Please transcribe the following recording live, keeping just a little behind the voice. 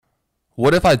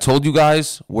What if I told you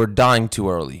guys we're dying too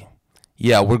early?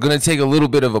 Yeah, we're going to take a little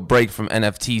bit of a break from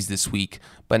NFTs this week,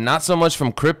 but not so much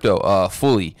from crypto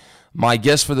fully. My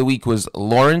guest for the week was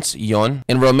Lawrence Ion.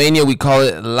 In Romania, we call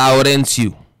it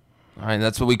Laurențiu. All right,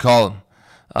 that's what we call him.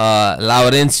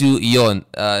 Laurențiu Ion.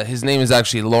 His name is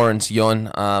actually Lawrence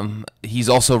Ion. He's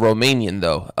also Romanian,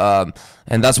 though.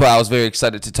 And that's why I was very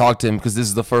excited to talk to him, because this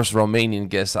is the first Romanian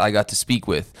guest I got to speak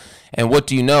with. And what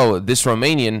do you know? This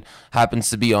Romanian happens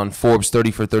to be on Forbes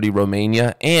 30 for 30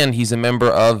 Romania, and he's a member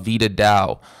of Vita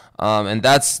DAO. And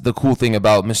that's the cool thing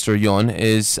about Mr. Ion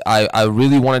is I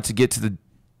really wanted to get to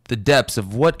the depths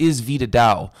of what is Vita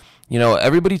DAO. You know,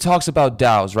 everybody talks about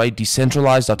DAOs, right?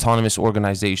 Decentralized autonomous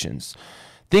organizations.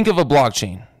 Think of a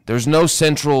blockchain. There's no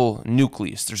central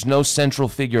nucleus. There's no central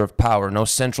figure of power, no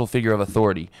central figure of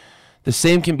authority. The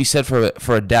same can be said for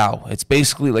a DAO. It's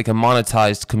basically like a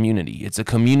monetized community. It's a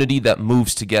community that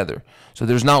moves together. So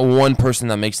there's not one person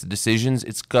that makes the decisions.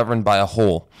 It's governed by a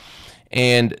whole.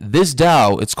 And this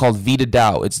DAO, it's called Vita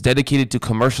DAO. It's dedicated to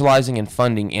commercializing and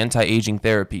funding anti-aging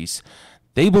therapies.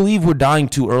 They believe we're dying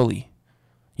too early.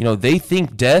 You know, they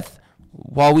think death,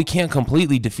 while we can't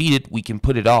completely defeat it, we can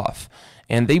put it off.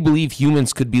 And they believe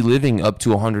humans could be living up to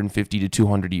 150 to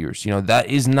 200 years. You know, that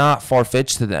is not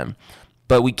far-fetched to them.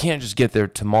 But we can't just get there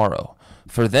tomorrow.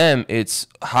 For them, let's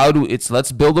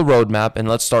build a roadmap and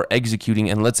let's start executing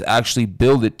and let's actually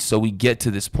build it so we get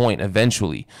to this point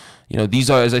eventually. You know, these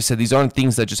are, as I said, these aren't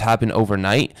things that just happen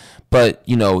overnight, but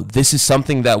you know, this is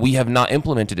something that we have not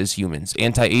implemented as humans.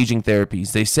 Anti-aging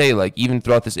therapies. They say, like, even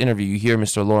throughout this interview, you hear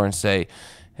Mr. Lawrence say,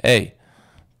 hey,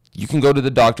 you can go to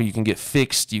the doctor, you can get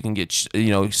fixed, you can get,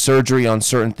 surgery on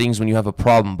certain things when you have a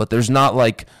problem, but there's not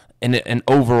like an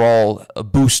overall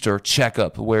booster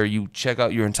checkup where you check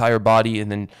out your entire body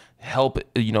and then help,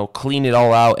 clean it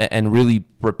all out and really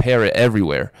repair it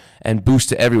everywhere and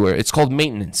boost it everywhere. It's called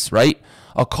maintenance, right?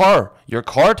 Your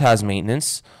car has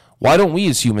maintenance. Why don't we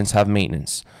as humans have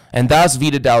maintenance? And that's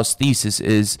Vita DAO's thesis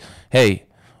is, hey,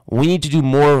 we need to do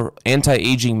more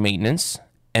anti-aging maintenance,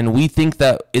 and we think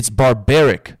that it's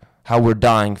barbaric how we're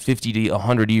dying 50 to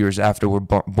 100 years after we're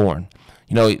born.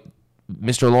 You know,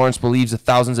 Mr. Lawrence believes that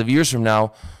thousands of years from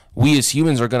now, we as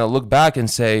humans are going to look back and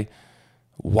say,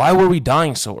 why were we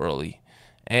dying so early?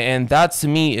 And that to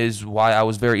me is why I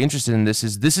was very interested in this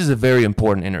is a very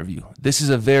important interview. This is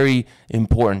a very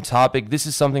important topic. This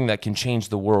is something that can change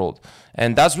the world.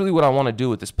 And that's really what I want to do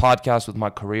with this podcast, with my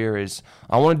career, is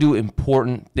I want to do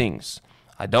important things.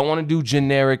 I don't want to do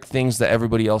generic things that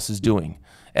everybody else is doing.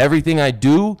 Everything I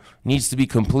do needs to be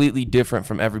completely different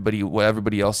from what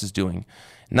everybody else is doing.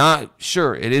 Not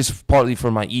sure, it is partly for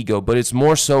my ego, but it's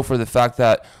more so for the fact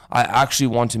that I actually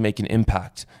want to make an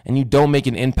impact. And you don't make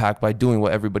an impact by doing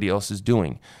what everybody else is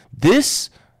doing. This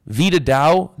Vita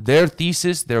DAO, their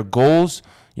thesis, their goals,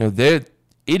 it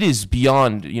is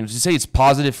beyond, to say it's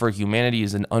positive for humanity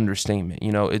is an understatement.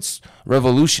 It's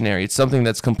revolutionary. It's something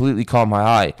that's completely caught my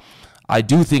eye. I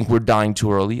do think we're dying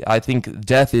too early. I think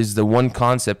death is the one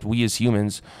concept we as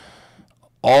humans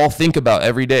all think about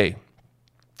every day.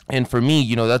 And for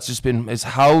me, that's just been, is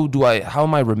how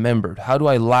am I remembered? How do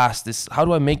I last this? How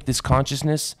do I make this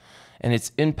consciousness and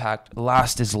its impact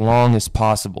last as long as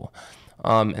possible?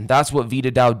 And that's what Vita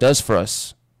DAO does for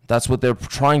us. That's what they're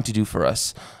trying to do for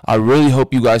us. I really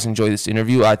hope you guys enjoy this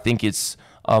interview. I think it's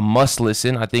a must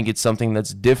listen. I think it's something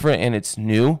that's different and it's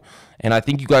new. And I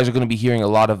think you guys are going to be hearing a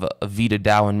lot of Vita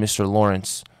DAO and Mr.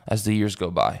 Lawrence as the years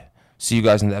go by. See you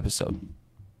guys in the episode.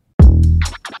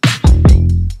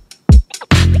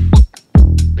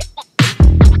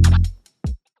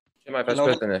 Ce mai faci,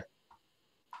 prietene?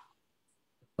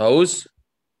 Auzi?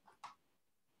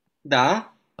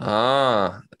 Da.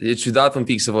 E ciudat un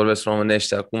pic să vorbesc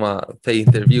românește acum pe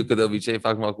interviu, că de obicei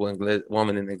fac numai cu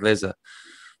oameni în engleză.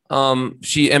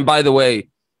 And by the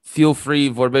way, feel free,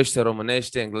 vorbește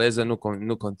românește, engleză,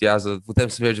 nu contează, putem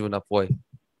să mergem înapoi.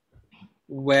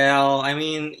 Well, I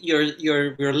mean,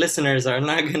 your listeners are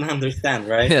not going to understand,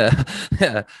 right?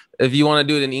 Yeah. If you want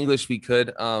to do it in English, we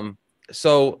could.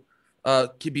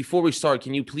 Before we start,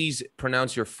 can you please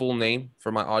pronounce your full name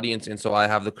for my audience, and so I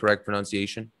have the correct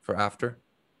pronunciation for after?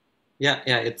 Yeah,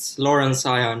 it's Lawrence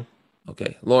Ion.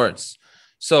 Okay, Lawrence.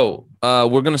 So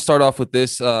we're going to start off with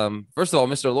this. First of all,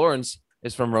 Mr. Lawrence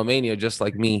is from Romania, just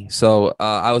like me. So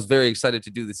I was very excited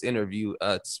to do this interview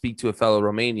to speak to a fellow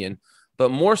Romanian. But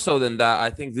more so than that,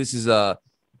 I think this is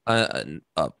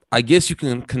I guess you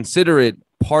can consider it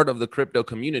part of the crypto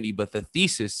community, but the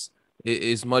thesis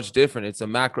is much different. It's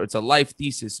a life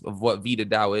thesis of what Vita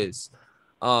DAO is.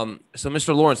 So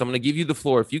Mr. Lawrence, I'm going to give you the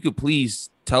floor. If you could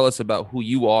please tell us about who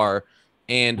you are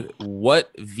and what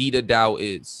Vita DAO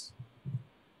is.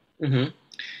 Mm-hmm.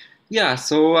 Yeah,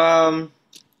 so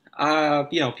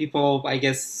people I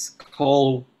guess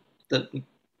call the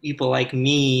people like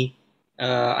me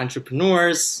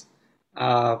entrepreneurs.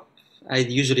 Uh, I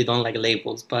usually don't like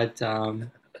labels, but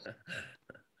I'm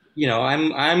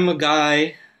a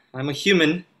guy, I'm a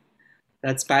human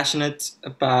that's passionate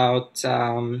about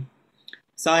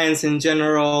science in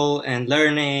general and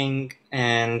learning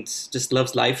and just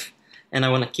loves life, and I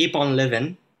want to keep on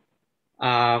living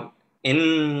uh,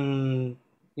 in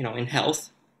in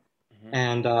health Mhm.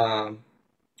 and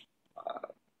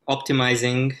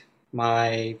optimizing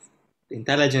my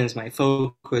intelligence, my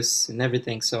focus, and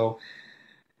everything. So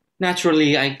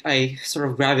naturally, I sort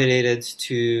of gravitated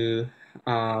to,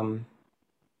 um,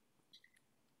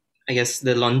 I guess,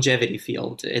 the longevity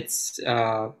field. It's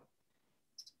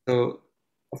so,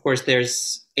 of course,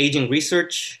 there's aging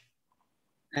research,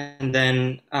 and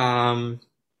then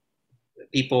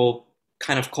people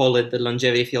kind of call it the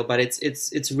longevity field, but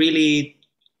it's really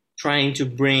trying to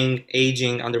bring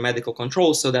aging under medical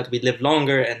control so that we live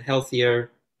longer and healthier.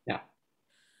 Yeah.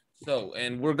 So,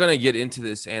 and we're going to get into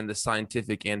this and the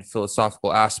scientific and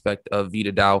philosophical aspect of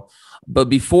Vita Dao. But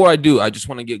before I do, I just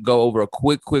want to go over a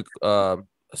quick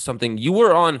something. You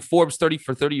were on Forbes 30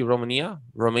 for 30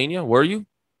 Romania, were you?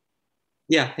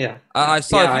 Yeah, yeah, I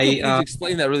saw. yeah. If you could I please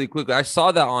explain that really quickly. I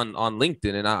saw that on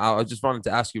LinkedIn, and I just wanted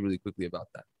to ask you really quickly about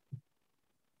that.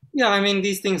 Yeah, I mean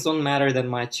these things don't matter that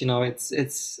much.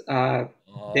 It's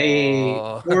they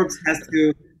Oh,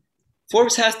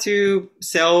 Forbes has to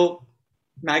sell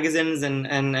magazines,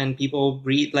 and people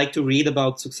like to read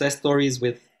about success stories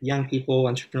with young people,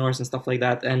 entrepreneurs, and stuff like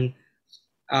that. And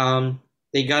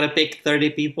they gotta pick 30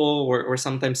 people or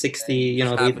sometimes 60. and you You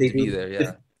just know, happened to be there,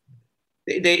 yeah.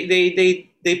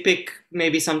 they pick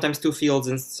maybe sometimes two fields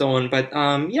and so on. But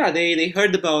yeah, they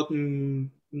heard about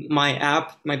my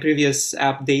app, my previous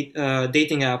app,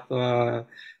 dating app,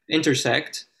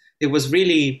 Intersect. It was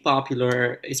really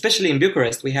popular, especially in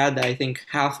Bucharest. We had, I think,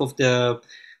 half of the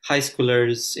high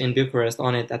schoolers in Bucharest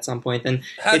on it at some point, and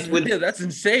That's it would. that's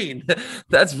insane.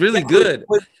 That's really Yeah, so good.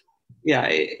 yeah.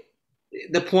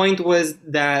 The point was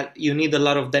that you need a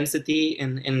lot of density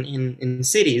in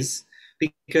cities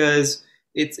because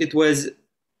it was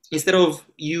instead of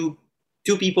you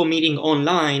two people meeting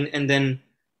online and then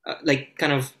like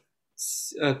kind of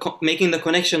making the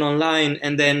connection online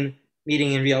and then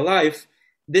meeting in real life.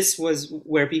 This was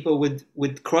where people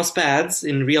would cross paths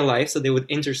in real life, so they would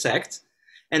intersect,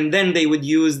 and then they would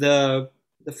use the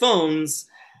phones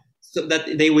so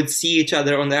that they would see each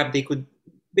other on the app. They could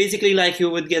basically, like, you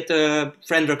would get a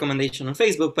friend recommendation on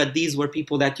Facebook, but these were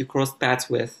people that you crossed paths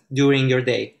with during your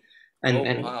day, Oh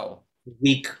and wow.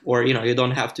 week, or you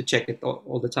don't have to check it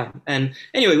all the time. And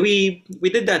anyway, we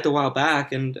did that a while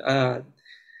back, and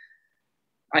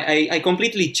I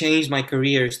completely changed my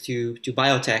careers to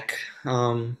biotech.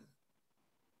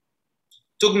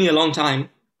 Took me a long time,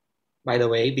 by the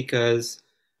way, because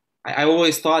I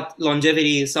always thought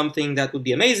longevity is something that would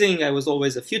be amazing. I was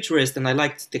always a futurist, and I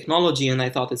liked technology, and I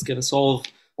thought it's going to solve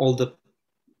all the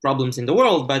problems in the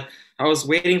world. But I was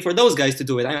waiting for those guys to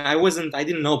do it. I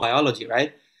didn't know biology,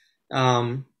 right?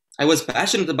 Um, I was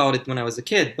passionate about it when I was a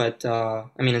kid, but I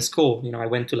mean, in school, I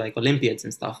went to like Olympiads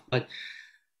and stuff. But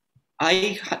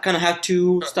I kind of had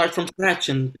to start from scratch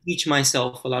and teach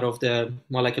myself a lot of the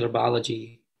molecular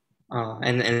biology.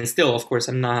 And still, of course,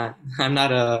 I'm not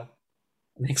an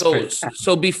So, expert.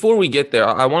 so before we get there,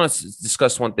 I want to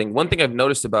discuss one thing. One thing I've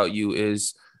noticed about you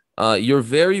is you're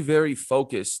very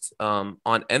focused on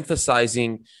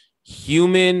emphasizing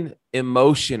human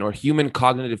emotion or human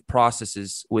cognitive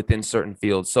processes within certain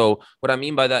fields. So, what I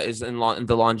mean by that is in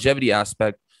the longevity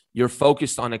aspect, you're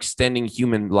focused on extending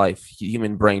human life,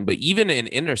 human brain. But even in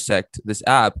Intersect, this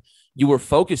app, you were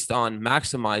focused on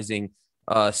maximizing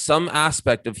some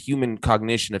aspect of human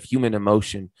cognition, of human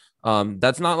emotion.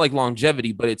 That's not like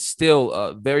longevity, but it's still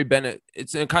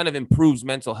it kind of improves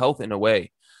mental health in a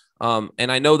way.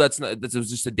 And I know that was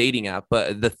just a dating app,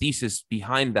 but the thesis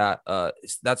behind that,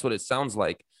 that's what it sounds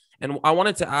like. And I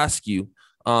wanted to ask you,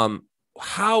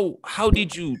 how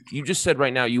did you just said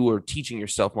right now you were teaching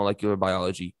yourself molecular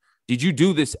biology. Did you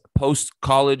do this post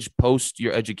college, post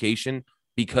your education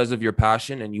because of your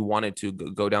passion and you wanted to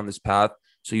go down this path?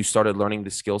 So you started learning the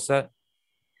skill set?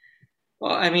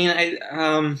 Well, I mean,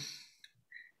 I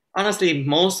honestly,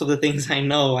 most of the things I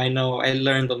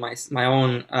learned on my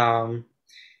own.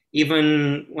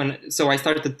 Even so I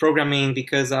started programming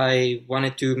because I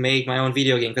wanted to make my own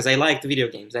video game because I liked video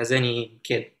games, as any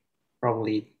kid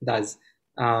probably does,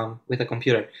 with a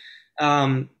computer.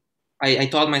 Um, I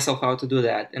taught myself how to do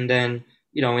that, and then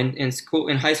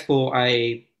in high school,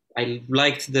 I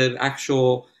liked the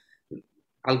actual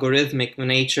algorithmic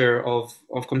nature of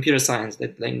computer science,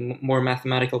 that like more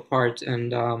mathematical part.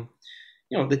 And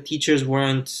the teachers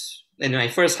weren't in my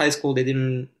first high school. They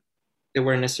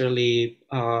weren't necessarily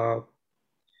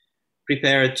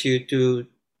prepared to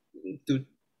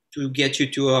to get you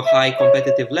to a high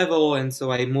competitive level. And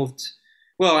so I moved.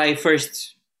 Well, I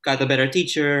first got a better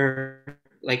teacher.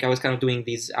 Like I was kind of doing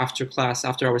these after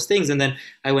hours things, and then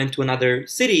I went to another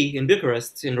city in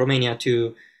Bucharest in Romania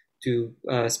to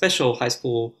special high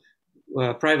school,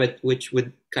 private, which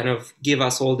would kind of give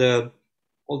us all the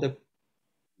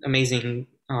amazing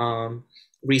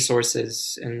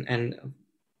resources and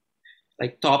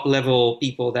like top level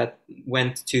people that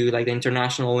went to like the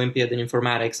International Olympiad in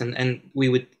informatics, and we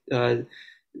would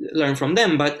learn from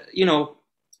them. But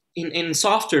in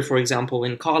software, for example,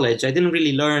 in college, I didn't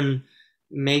really learn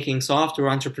making software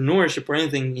entrepreneurship or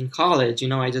anything in college.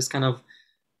 I just kind of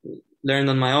learned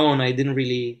on my own. I didn't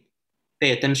really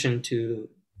pay attention to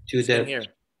Same the here.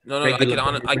 No,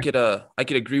 regular. I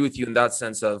could agree with you in that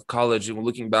sense of college. And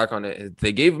looking back on it,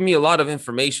 they gave me a lot of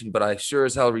information, but I sure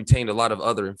as hell retained a lot of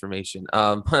other information.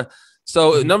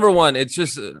 So number one, it's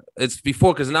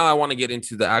before, because now I want to get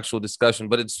into the actual discussion.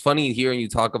 But it's funny hearing you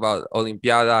talk about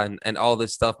Olympiada and all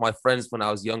this stuff. My friends, when I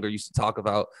was younger, used to talk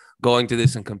about going to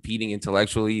this and competing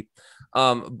intellectually.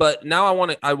 But now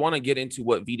I want to get into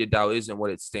what Vida DAO is and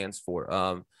what it stands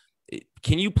for.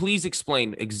 Can you please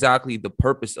explain exactly the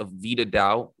purpose of Vida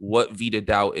DAO, what Vida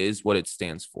DAO is, what it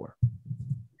stands for?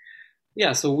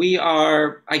 Yeah, so we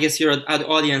are, I guess your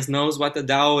audience knows what a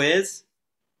DAO is.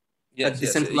 Yes.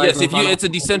 It's a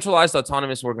decentralized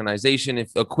autonomous organization.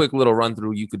 If a quick little run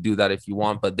through, you could do that if you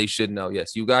want, but they should know.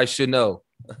 Yes, you guys should know.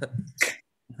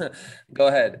 Go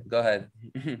ahead.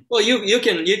 Well, you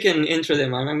can intro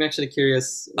them. I'm actually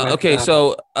curious. Okay,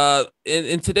 so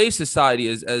in today's society,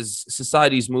 as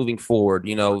society is moving forward,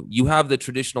 you have the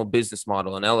traditional business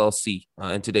model, an LLC,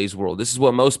 in today's world. This is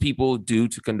what most people do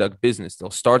to conduct business. They'll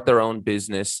start their own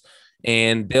business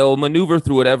and they'll maneuver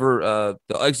through whatever,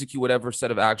 they'll execute whatever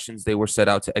set of actions they were set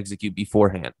out to execute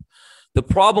beforehand. The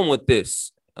problem with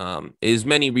this is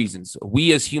many reasons.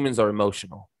 We as humans are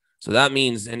emotional. So that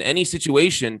means in any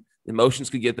situation, emotions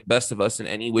could get the best of us in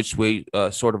any which way,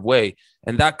 sort of way.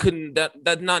 And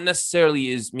that not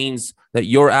necessarily means that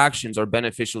your actions are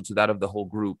beneficial to that of the whole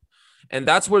group. And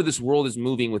that's where this world is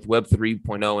moving with Web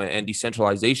 3.0 and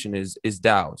decentralization is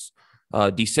DAOs,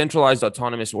 decentralized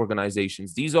autonomous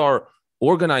organizations. These are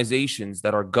organizations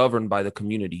that are governed by the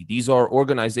community. These are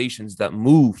organizations that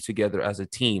move together as a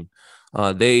team.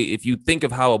 If you think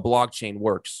of how a blockchain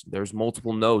works, there's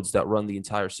multiple nodes that run the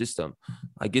entire system.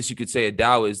 I guess you could say a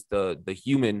DAO is the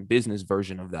human business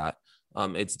version of that.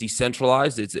 It's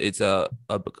decentralized. It's in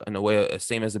a way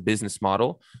same as a business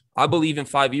model. I believe in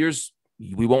 5 years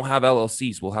we won't have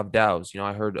LLCs. We'll have DAOs.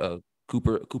 I heard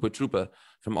Cooper Troopa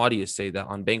from Audius say that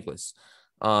on Bankless.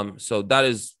 So that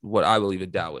is what I believe a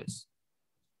DAO is.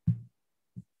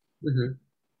 Mm-hmm.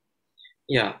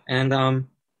 Yeah, and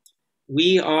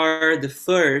we are the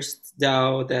first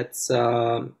DAO that's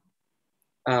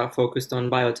focused on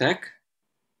biotech.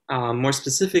 More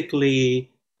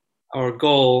specifically, our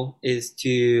goal is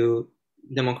to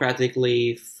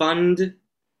democratically fund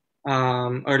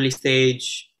early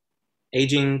stage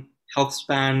aging, health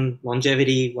span,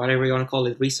 longevity, whatever you want to call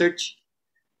it, research.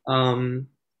 And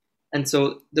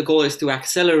so the goal is to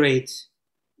accelerate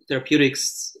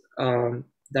therapeutics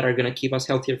that are going to keep us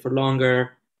healthier for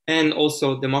longer, and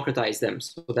also democratize them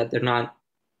so that they're not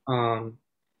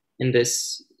in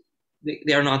this,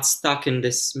 they are not stuck in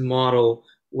this model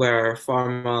where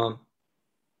pharma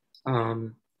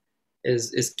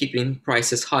is keeping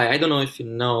prices high. I don't know if you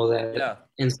know that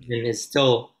insulin is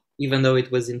still, even though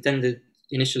it was intended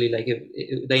initially, like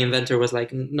if the inventor was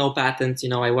like, no patent,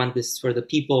 I want this for the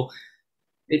people.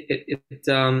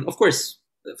 Of course,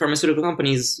 pharmaceutical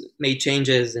companies made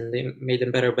changes and they made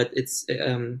them better, but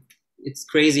it's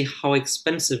crazy how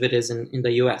expensive it is in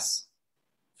the US.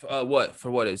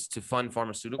 What is to fund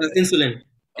pharmaceuticals? Insulin.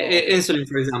 Oh, okay. Insulin,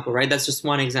 for example, right? That's just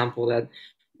one example.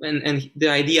 And the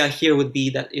idea here would be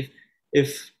that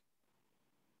if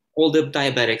all the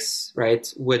diabetics,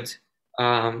 right, would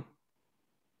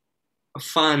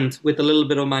fund with a little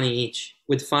bit of money each,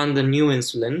 would fund a new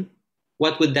insulin,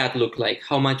 what would that look like?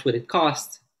 How much would it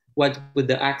cost? What would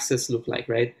the access look like,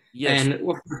 right? Yes. And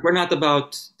we're not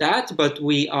about that, but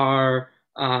we are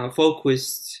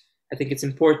focused. I think it's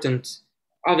important.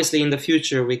 Obviously, in the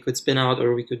future, we could spin out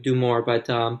or we could do more, but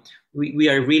we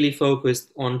are really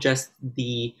focused on just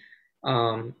the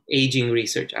aging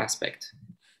research aspect.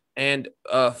 And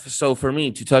so for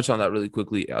me to touch on that really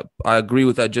quickly, I agree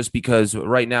with that just because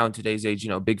right now in today's age,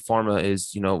 big pharma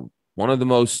is, one of the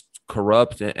most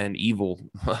corrupt and evil.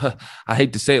 I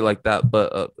hate to say it like that,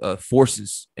 but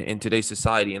forces in today's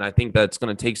society, and I think that's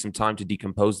going to take some time to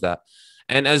decompose that.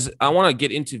 And as I want to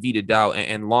get into Vidal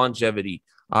and longevity,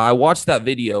 I watched that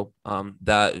video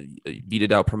that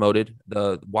Vidal promoted,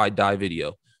 the Why Die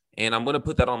video, and I'm going to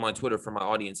put that on my Twitter for my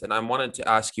audience. And I wanted to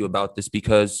ask you about this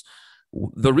because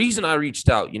the reason I reached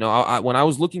out, when I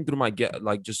was looking through my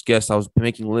guests, I was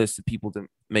making lists of people to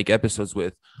make episodes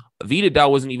with.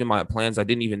 Vidal wasn't even my plans. I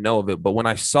didn't even know of it. But when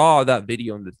I saw that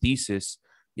video in the thesis,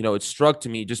 it struck to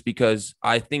me just because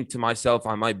I think to myself,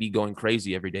 I might be going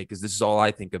crazy every day because this is all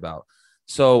I think about.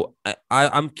 So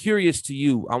I'm curious to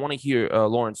you. I want to hear,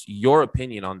 Lawrence, your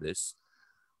opinion on this.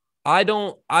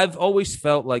 I've always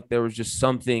felt like there was just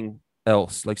something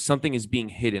else, like something is being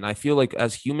hidden. I feel like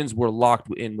as humans, we're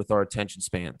locked in with our attention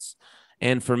spans.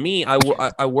 And for me, I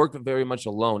work very much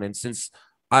alone. And since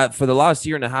for the last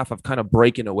year and a half, I've kind of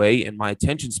breaking away and my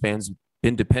attention span's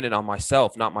been dependent on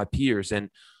myself, not my peers.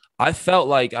 And I feel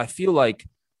like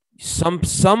some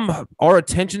our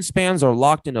attention spans are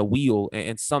locked in a wheel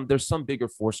and there's some bigger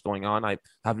force going on. I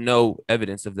have no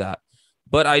evidence of that.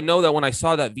 But I know that when I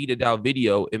saw that Vidal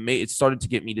video, it started to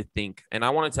get me to think. And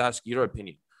I wanted to ask your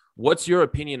opinion. What's your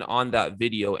opinion on that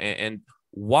video? And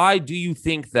why do you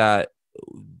think that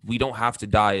we don't have to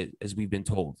die as we've been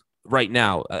told right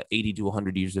now, 80 to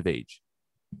 100 years of age?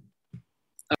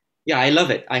 Yeah, I love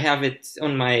it. I have it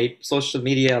on my social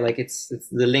media. Like it's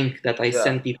the link that I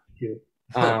send people to.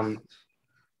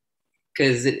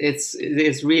 Because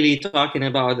it's really talking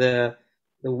about the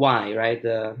why, right?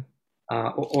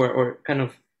 Or kind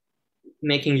of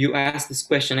making you ask this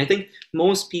question. I think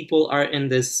most people are in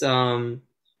this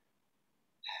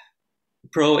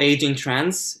pro-aging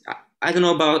trance. I don't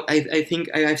know about. I think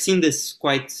I've seen this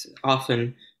quite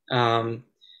often.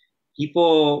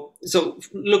 People. So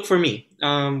look, for me.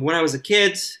 When I was a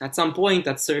kid, at some point,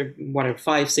 at whatever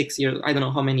 5, 6 years, I don't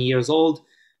know how many years old.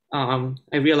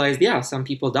 I realized, yeah, some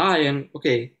people die, and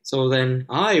okay, so then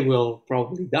I will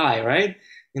probably die, right?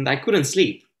 And I couldn't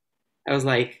sleep. I was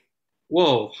like,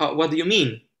 whoa, what do you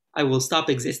mean? I will stop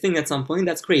existing at some point?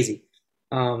 That's crazy.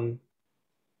 And,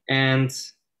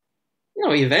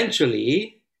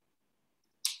 eventually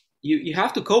you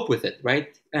have to cope with it, right?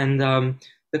 And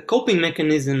the coping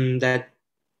mechanism that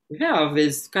we have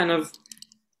is kind of,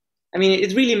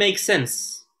 it really makes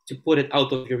sense to put it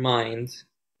out of your mind.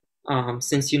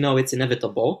 Since it's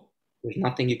inevitable, there's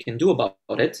nothing you can do about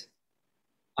it.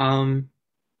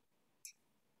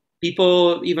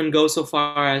 People even go so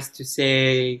far as to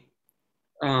say,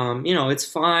 it's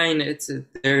fine. It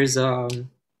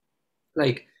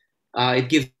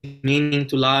gives meaning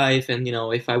to life, and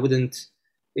if I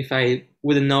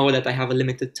wouldn't know that I have a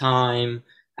limited time,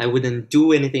 I wouldn't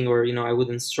do anything, or I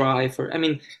wouldn't strive for.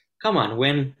 Come on,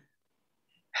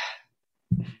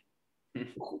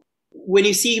 when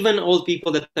you see even old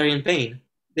people that are in pain,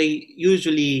 they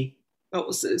usually,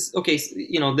 okay,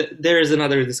 there is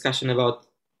another discussion about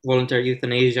voluntary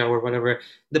euthanasia or whatever.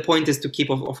 The point is to keep,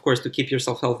 of course, to keep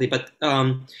yourself healthy. But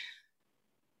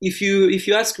if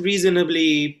you ask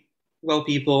reasonably well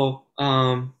people,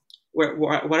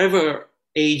 whatever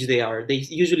age they are, they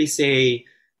usually say,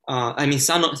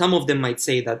 some of them might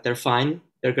say that they're fine,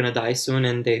 they're gonna die soon,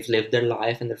 and they've lived their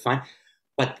life and they're fine,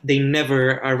 but they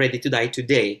never are ready to die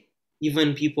today.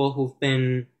 Even people who've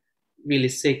been really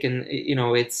sick, and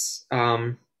it's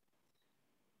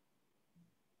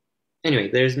anyway.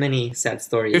 There's many sad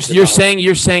stories. You're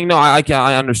saying no.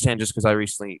 I understand just because I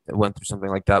recently went through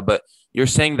something like that. But you're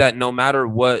saying that no matter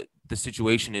what the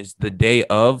situation is, the day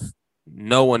of,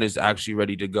 no one is actually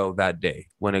ready to go that day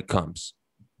when it comes.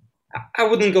 I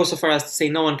wouldn't go so far as to say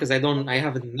no one, because I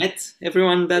haven't met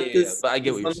everyone that is. But I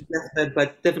get what you're saying.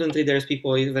 But definitely there's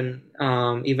people even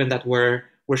that were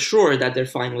sure that they're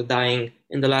fine with dying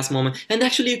in the last moment. And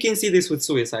actually you can see this with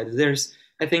suicide. There's,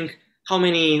 I think, how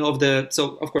many of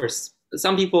so of course,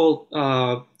 some people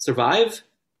survive,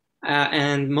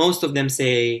 and most of them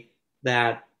say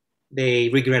that they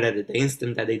regretted it the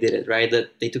instant that they did it, right?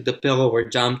 That they took the pill or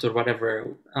jumped or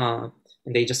whatever, and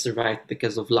they just survived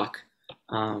because of luck.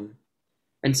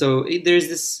 And so there's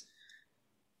this,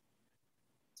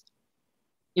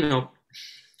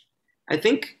 I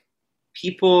think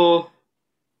people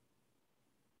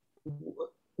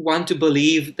want to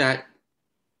believe that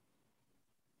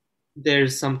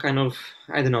there's some kind of,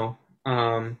 I don't know,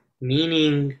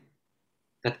 meaning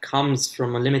that comes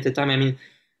from a limited time.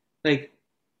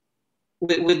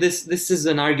 With this is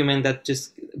an argument that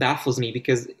just baffles me,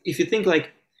 because if you think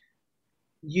like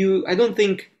I don't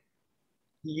think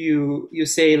you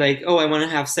say like, oh, I want to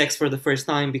have sex for the first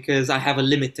time because I have a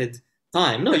limited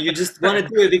time. No, you just want to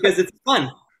do it because it's fun.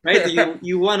 right?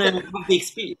 You want to have the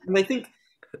experience. And I think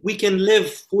we can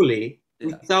live fully Yeah.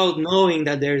 without knowing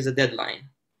that there is a deadline.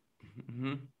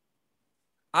 Mhm.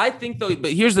 I think though,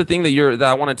 but here's the thing that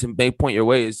I wanted to make point your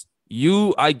way is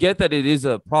you. I get that it is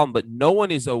a problem, but no one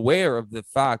is aware of the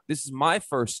fact. This is my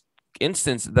first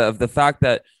instance of the fact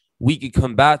that we could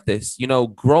combat this. You know,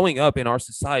 growing up in our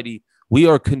society, we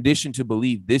are conditioned to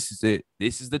believe this is it.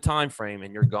 This is the time frame,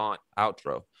 and you're gone.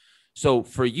 Outro. So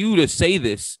for you to say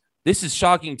this is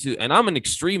shocking to, and I'm an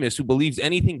extremist who believes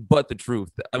anything but the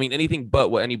truth. I mean, anything but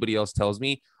what anybody else tells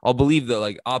me. I'll believe the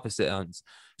like opposite ends.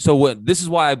 So this is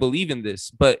why I believe in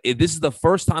this. But this is the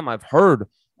first time I've heard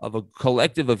of a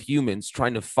collective of humans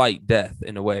trying to fight death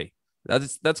in a way.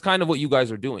 That's kind of what you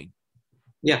guys are doing.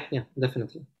 Yeah, yeah,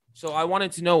 definitely. So I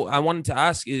wanted to know, I wanted to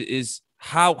ask is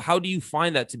how do you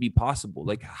find that to be possible?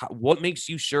 Like what makes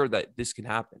you sure that this can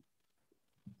happen?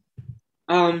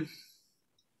 Um,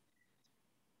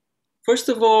 First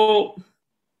of all,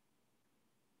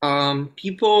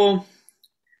 people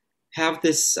have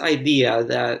this idea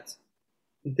that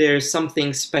there's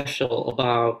something special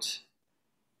about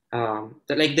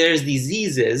that, like there's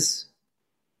diseases,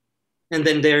 and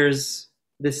then there's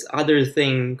this other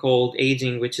thing called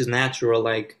aging, which is natural,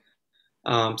 like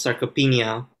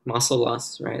sarcopenia, muscle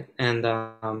loss, right? And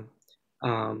um,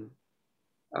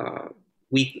 uh,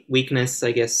 weakness,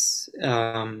 I guess,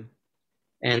 and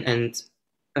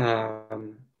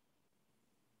um,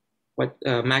 what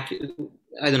I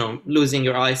don't know, losing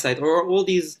your eyesight, or all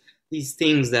these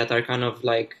things that are kind of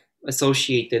like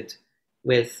associated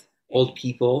with old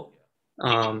people.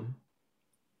 Um,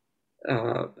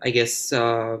 I guess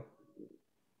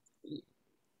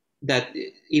that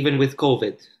even with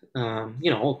COVID,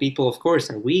 old people, of course,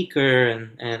 are weaker,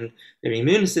 and their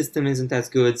immune system isn't as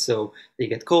good, so they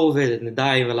get COVID and they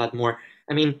die a lot more.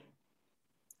 I mean,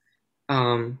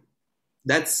 um,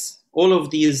 that's all of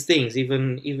these things,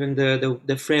 even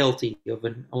the frailty of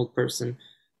an old person.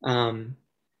 Um,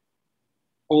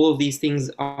 all of these things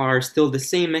are still the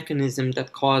same mechanism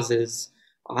that causes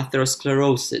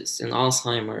atherosclerosis and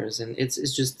Alzheimer's, and it's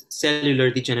just cellular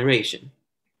degeneration.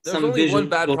 There's Some only one visual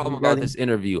bad problem about regarding. this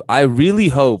interview. I really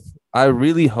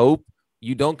hope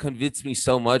you don't convince me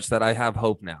so much that I have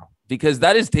hope now because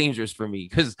that is dangerous for me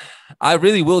because I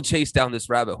really will chase down this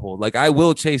rabbit hole. Like I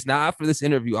will chase now after this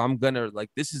interview. I'm gonna like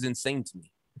this is insane to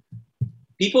me.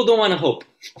 People don't want to hope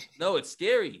No, it's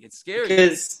scary. It's scary.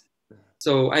 because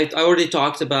so I already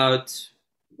talked about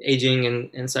aging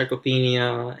and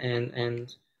sarcopenia,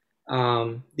 and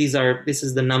this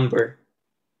is the number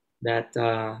that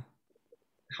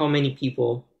how many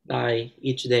people die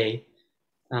each day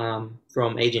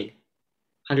from aging.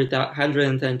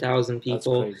 110,000 That's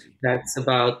people. crazy. That's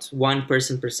about one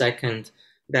person per second.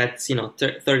 That's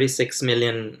 36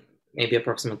 million, maybe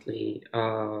approximately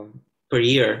per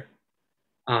year.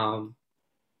 Um,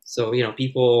 so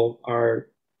people are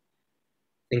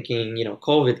thinking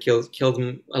COVID killed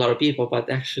a lot of people, but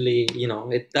actually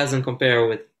it doesn't compare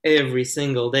with every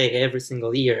single day, every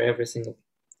single year, every single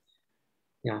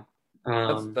yeah.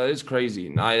 That is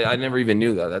crazy. I never even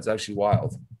knew that. That's actually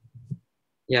wild.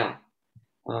 Yeah.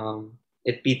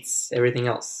 It beats everything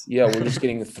else. Yeah, we're just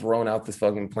getting thrown out this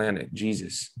fucking planet.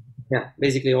 Jesus. Yeah,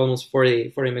 basically almost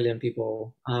 40 million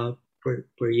people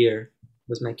per year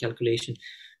was my calculation.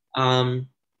 Um,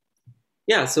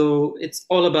 yeah, so it's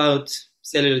all about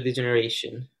cellular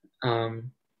degeneration.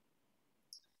 Um,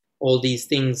 all these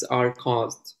things are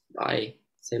caused by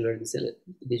cellular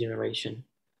degeneration.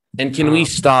 And Um,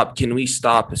 can we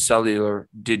stop cellular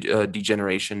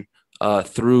degeneration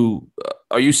through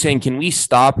are you saying can we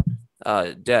stop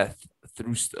death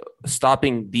through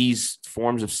stopping these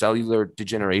forms of cellular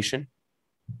degeneration?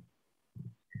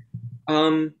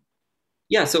 um,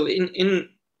 yeah, so in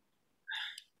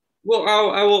well,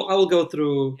 I will go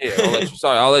through. Yeah, I'll let you.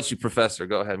 Sorry, I'll let you, Professor.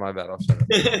 Go ahead. My bad. I'll shut up.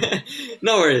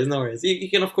 No worries, no worries. You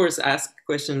can of course ask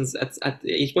questions at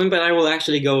each point, but I will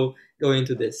actually go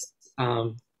into this.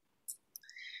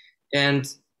 And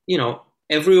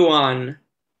everyone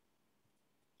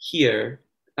here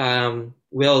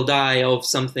will die of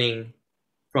something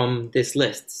from this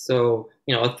list. So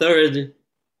a third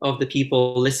of the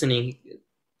people listening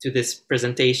to this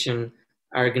presentation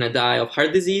are gonna die of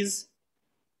heart disease,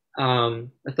 a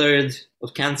third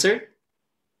of cancer,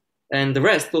 and the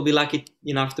rest will be lucky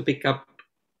enough to pick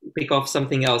off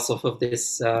something else off of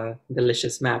this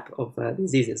delicious map of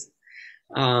diseases.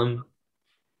 Um,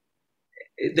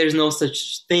 there's no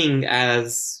such thing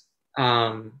as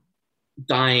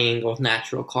dying of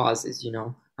natural causes.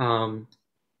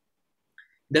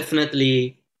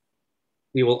 Definitely,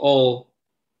 we will all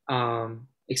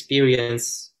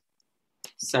experience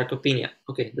sarcopenia.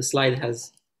 Okay, the slide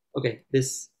has okay,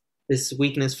 this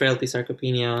weakness, frailty,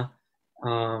 sarcopenia,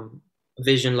 um,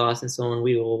 vision loss, and so on.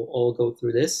 We will all go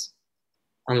through this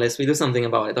unless we do something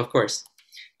about it, of course.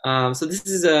 So this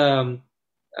is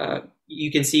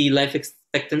you can see life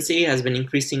expectancy has been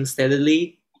increasing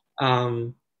steadily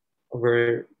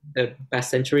over the past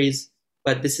centuries,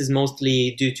 but this is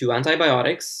mostly due to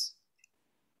antibiotics.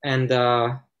 And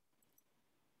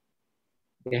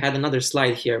we had another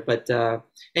slide here, but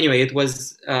anyway, it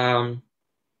was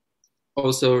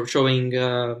also showing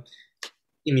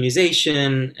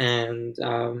immunization and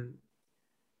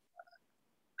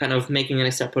kind of making an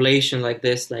extrapolation like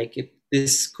this,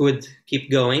 this could keep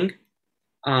going.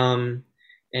 And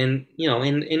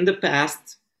in the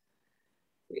past,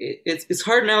 it's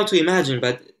hard now to imagine,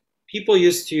 but people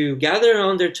used to gather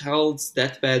around their child's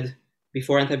deathbed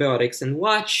before antibiotics and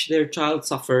watch their child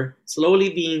suffer, slowly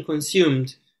being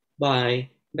consumed by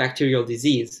bacterial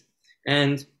disease.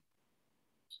 And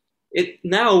it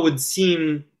now would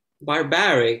seem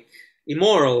barbaric,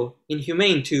 immoral,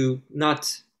 inhumane to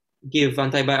not give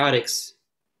antibiotics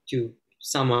to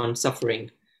someone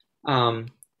suffering.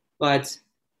 But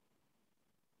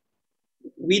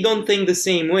we don't think the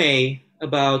same way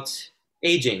about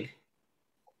aging.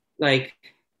 Like,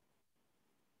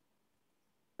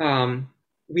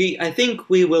 I think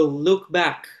we will look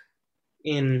back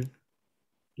in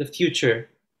the future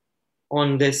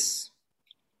on this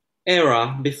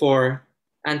era before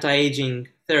anti-aging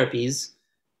therapies,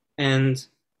 and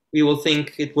we will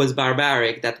think it was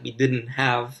barbaric that we didn't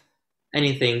have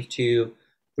anything to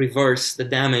reverse the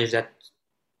damage that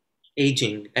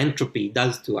aging, entropy,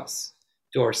 does to us,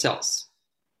 to our cells.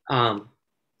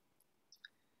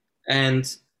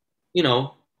 And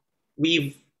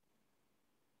we've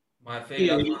My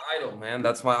favorite, that's my idol, man.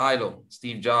 That's my idol,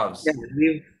 Steve Jobs.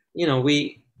 yeah,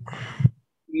 we've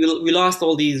we lost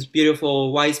all these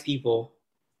beautiful, wise people.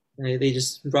 They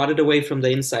just brought it away from the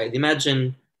inside.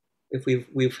 Imagine if we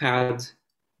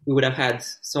would have had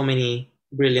so many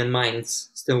brilliant minds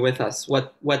still with us.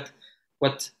 What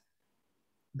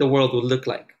the world would look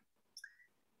like.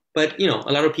 But a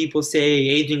lot of people say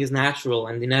aging is natural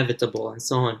and inevitable and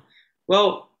so on.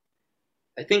 Well,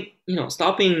 I think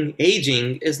stopping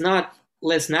aging is not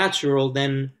less natural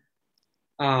than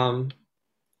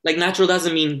like natural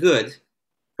doesn't mean good.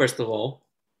 First of all,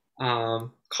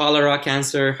 cholera,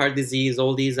 cancer, heart disease,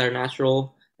 all these are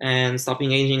natural, and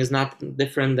stopping aging is not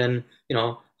different than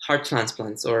heart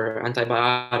transplants or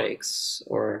antibiotics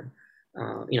or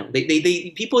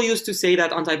people used to say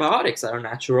that antibiotics are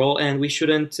natural and we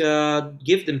shouldn't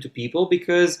give them to people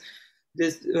because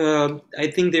this.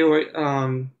 I think they were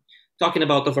talking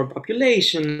about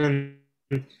overpopulation and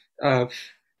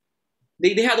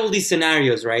they had all these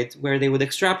scenarios, right, where they would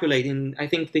extrapolate. And I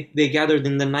think they gathered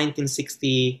in the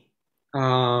 1960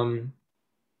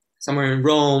 somewhere in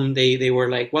Rome. They were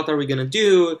like, what are we gonna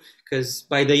do? Because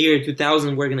by the year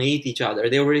 2000, we're gonna eat each other.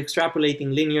 They were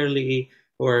extrapolating linearly,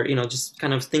 or just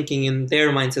kind of thinking in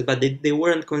their mindset, but they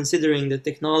weren't considering the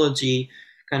technology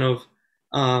kind of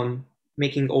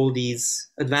making all these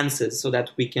advances so that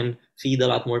we can feed a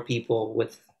lot more people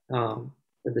with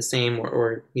the same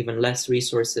or even less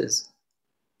resources.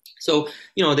 So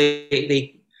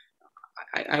I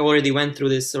already went through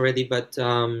this already, but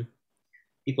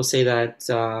people say that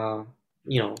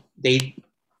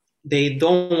they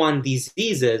don't want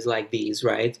diseases like these,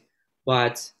 right?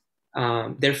 But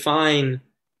they're fine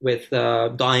with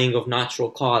dying of natural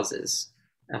causes.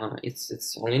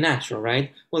 It's only natural,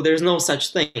 right? Well, there's no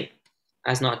such thing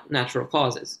as not natural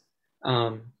causes.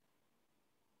 Hold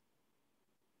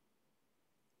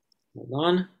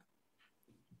on.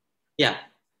 Yeah.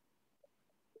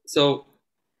 So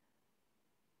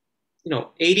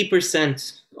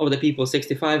 80% of the people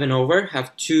 65 and over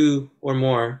have 2 or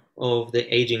more of the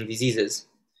aging diseases,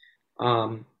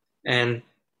 and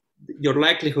your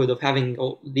likelihood of having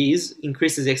all these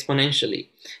increases exponentially.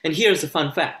 And here's a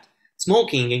fun fact: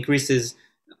 smoking increases.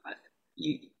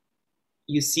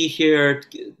 You see here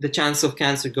the chance of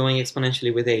cancer going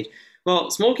exponentially with age. Well,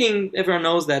 smoking, everyone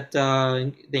knows that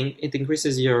it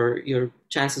increases your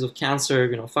chances of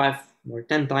cancer, 5 or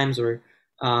 10 times or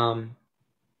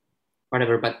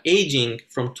whatever. But aging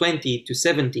from 20 to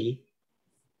 70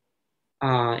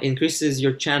 increases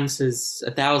your chances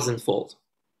 1,000-fold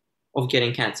of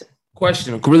getting cancer.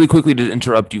 Question, really quickly to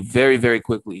interrupt you, very, very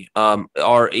quickly.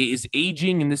 Is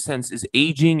aging, in this sense, is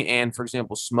aging and, for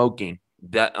example, smoking,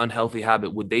 that unhealthy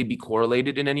habit, would they be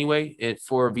correlated in any way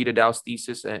for Vita Dow's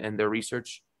thesis and their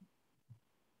research?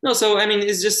 No, so I mean,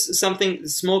 it's just something.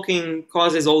 Smoking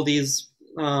causes all these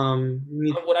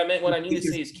What I mean to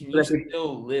say is, can you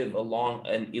still live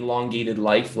an elongated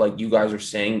life like you guys are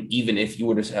saying, even if you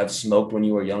were to have smoked when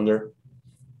you were younger?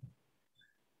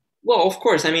 Well, of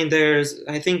course. I mean,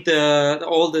 I think the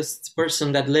oldest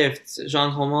person that lived,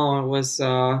 Jean Roman,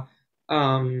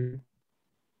 um,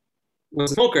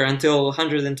 was a smoker until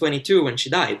 122 when she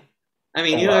died. I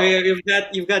mean, Oh wow.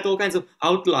 you've got all kinds of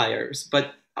outliers,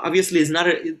 but obviously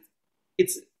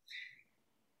it's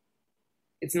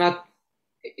it's not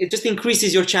it just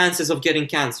increases your chances of getting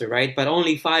cancer, right? But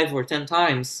only 5 or 10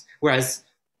 times. Whereas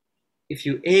if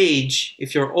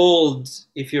you're old,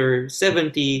 if you're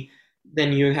 70,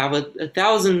 then you have a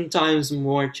thousand times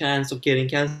more chance of getting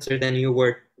cancer than you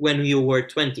were when you were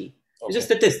 20. It's just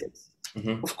Okay. statistics.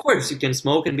 Hmm. Of course, you can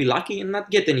smoke and be lucky and not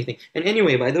get anything. And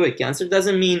anyway, by the way, cancer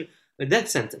doesn't mean a death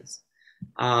sentence.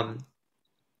 Um,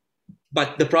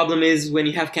 but the problem is when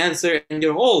you have cancer and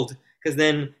you're old, because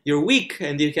then you're weak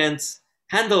and you can't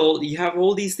you have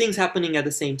all these things happening at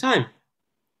the same time.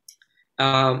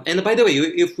 And by the way,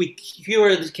 if we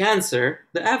cured cancer,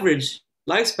 the average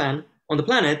lifespan on the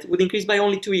planet would increase by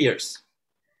only 2 years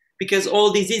because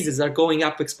all diseases are going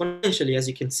up exponentially, as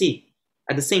you can see,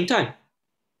 at the same time.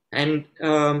 And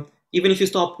even if you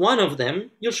stop one of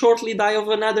them, you'll shortly die of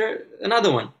another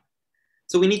one.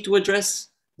 So we need to address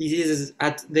diseases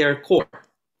at their core.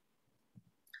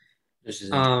 This is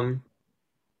interesting. Um,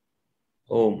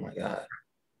 Oh my God.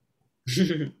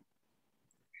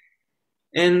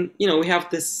 and we have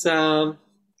this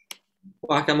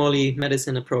guacamole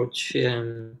medicine approach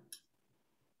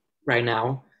right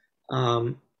now,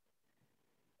 um,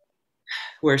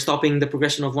 where stopping the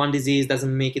progression of one disease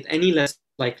doesn't make it any less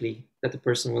likely that the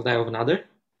person will die of another.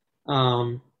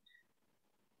 Um,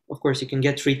 of course, you can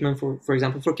get treatment for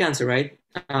example, for cancer, right?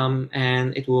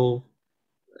 And it will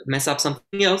mess up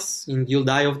something else, and you'll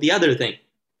die of the other thing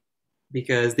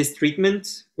because this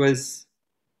treatment was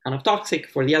kind of toxic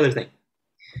for the other thing.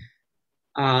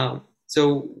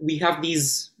 So we have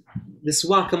this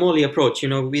guacamole approach.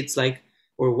 It's like,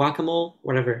 or guacamole,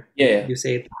 whatever Yeah. you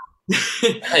say it.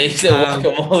 You said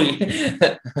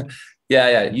guacamole. Yeah,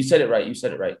 yeah. You said it right. You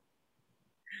said it right.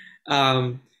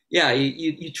 Yeah,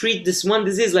 you treat this one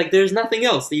disease like there's nothing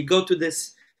else. You go to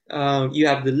this. You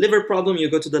have the liver problem, you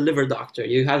go to the liver doctor.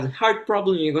 You have the heart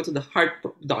problem, you go to the heart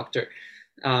doctor.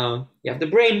 You have the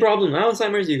brain problem,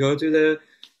 Alzheimer's, you go to the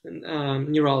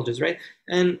neurologist, right?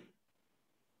 And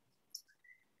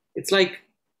it's like,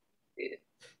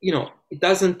 it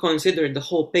doesn't consider the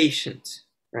whole patient,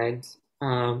 right?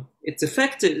 It's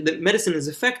effective. The medicine is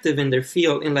effective in their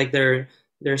field, in like their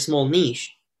small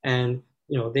niche, and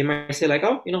they might say like,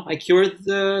 oh, I cured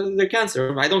their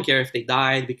cancer. I don't care if they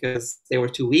died because they were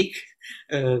too weak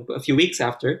a few weeks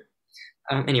after.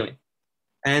 Anyway,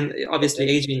 and obviously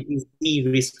aging is the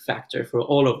risk factor for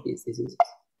all of these diseases.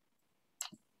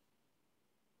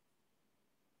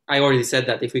 I already said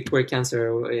that if we cure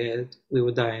cancer, we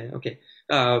would die. Okay,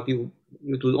 it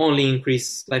would only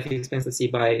increase life expectancy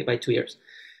by 2 years.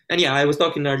 And yeah, I was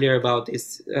talking earlier about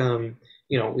this.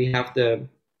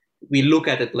 We look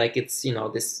at it like it's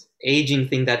this aging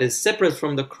thing that is separate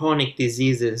from the chronic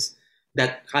diseases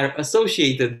that are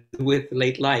associated with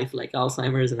late life, like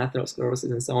Alzheimer's and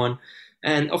atherosclerosis and so on.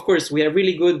 And of course, we are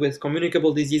really good with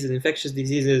communicable diseases, infectious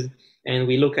diseases, and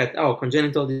we look at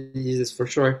congenital diseases for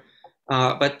sure.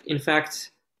 But in fact,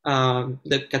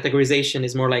 the categorization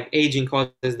is more like aging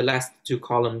causes the last two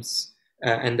columns,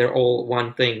 and they're all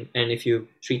one thing. And if you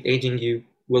treat aging, you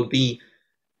will be,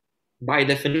 by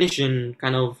definition,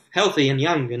 kind of healthy and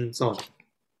young and so on.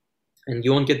 And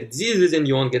you won't get the diseases, and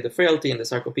you won't get the frailty and the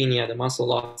sarcopenia, the muscle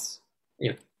loss.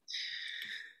 Yeah.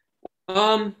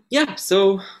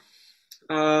 So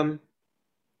in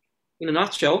a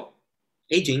nutshell,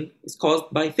 aging is caused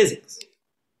by physics,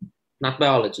 not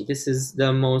biology. This is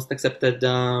the most accepted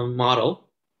model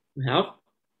we have.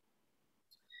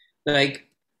 Like,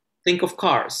 think of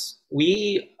cars. Do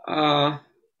you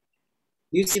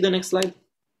see the next slide?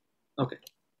 Okay,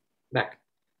 back.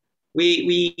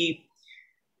 We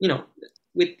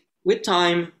with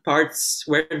time, parts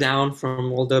wear down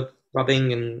from all the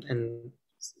rubbing and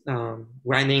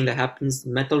grinding that happens.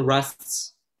 Metal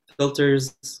rusts,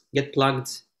 filters get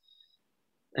plugged,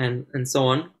 and so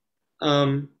on.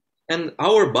 And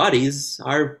our bodies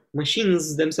are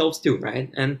machines themselves too, right?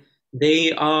 And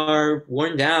they are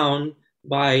worn down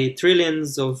by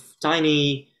trillions of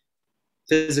tiny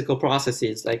physical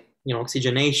processes, like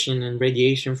oxygenation and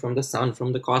radiation from the sun,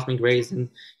 from the cosmic rays, and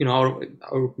our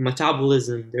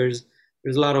metabolism. There's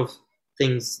a lot of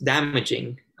things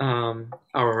damaging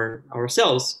our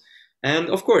cells, and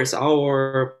of course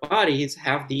our bodies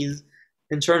have these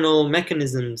internal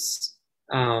mechanisms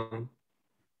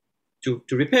to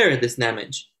repair this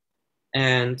damage.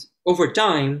 And over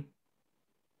time,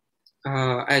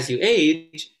 as you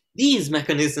age, these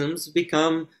mechanisms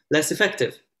become less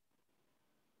effective.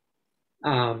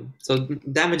 So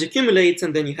damage accumulates,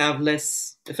 and then you have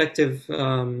less effective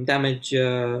damage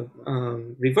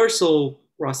reversal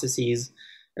processes,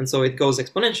 and so it goes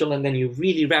exponential, and then you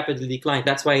really rapidly decline.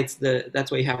 That's why you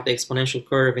have the exponential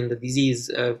curve in the disease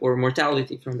or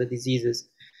mortality from the diseases.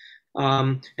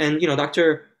 And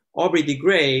Dr. Aubrey de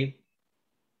Grey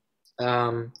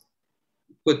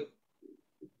put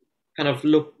kind of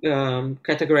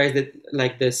categorized it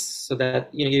like this, so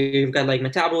that you've got like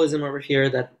metabolism over here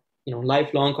that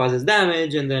lifelong causes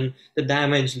damage, and then the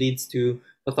damage leads to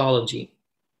pathology.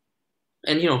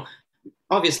 And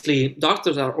obviously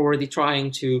doctors are already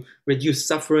trying to reduce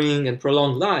suffering and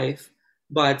prolong life,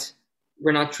 but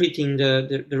we're not treating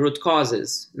the root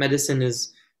causes. Medicine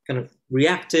is kind of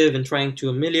reactive and trying to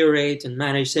ameliorate and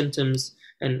manage symptoms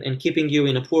and keeping you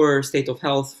in a poor state of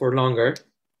health for longer.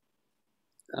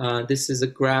 This is a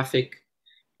graphic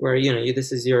where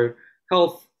this is your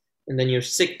health, and then you're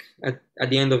sick at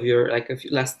the end of your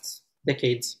last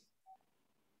decades.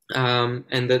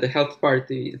 And the health part,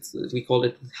 we call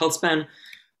it health span.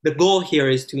 The goal here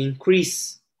is to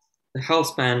increase the health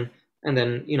span, and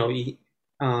then you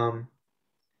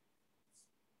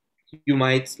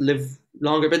might live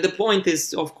longer. But the point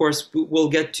is, of course, we'll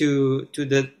get to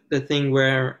the thing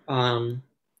where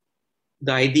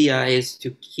the idea is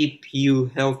to keep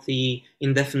you healthy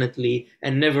indefinitely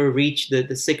and never reach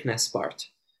the sickness part,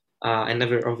 and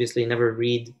never reach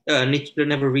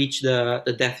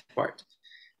the death part.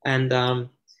 And the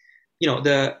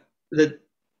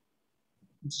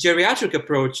geriatric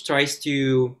approach tries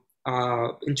to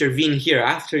intervene here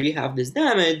after you have this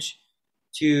damage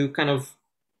to kind of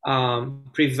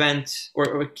prevent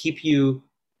or keep you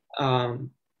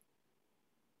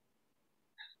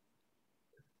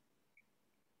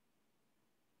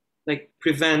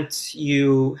prevent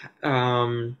you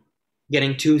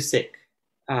getting too sick,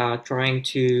 trying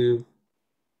to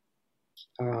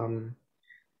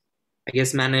I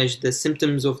guess manage the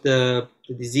symptoms of the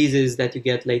diseases that you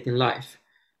get late in life.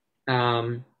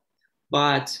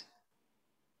 But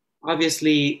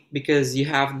obviously, because you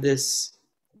have this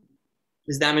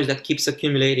damage that keeps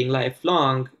accumulating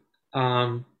lifelong,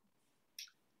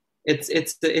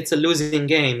 it's a losing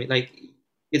game. Like,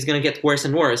 it's going to get worse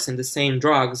and worse. And the same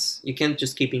drugs, you can't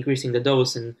just keep increasing the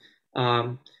dose, and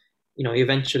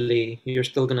eventually you're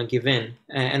still going to give in.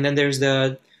 And then there's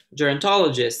the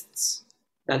gerontologists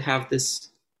that have this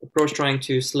approach trying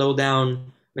to slow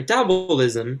down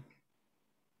metabolism,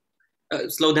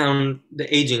 slow down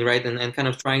the aging, right? And kind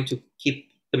of trying to keep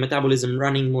the metabolism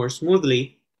running more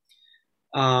smoothly.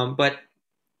 But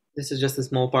this is just a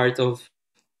small part of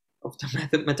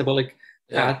the metabolic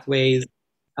pathways.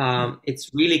 It's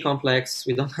really complex.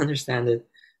 We don't understand it.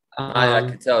 I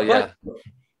can tell, yeah.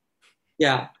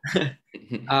 Yeah.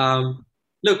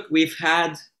 Look, we've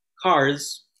had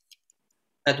cars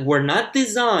that were not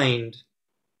designed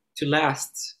to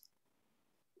last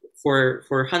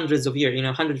for hundreds of years,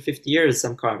 150 years,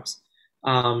 some cars.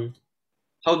 How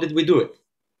did we do it?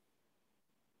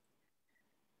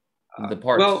 The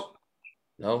parts.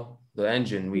 No, the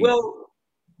engine.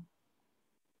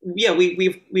 Yeah,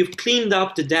 we've cleaned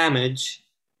up the damage,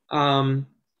 and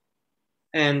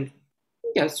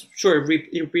yes, sure,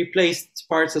 replaced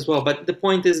parts as well. But the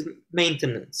point is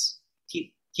maintenance.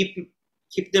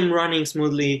 Keep them running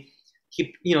smoothly.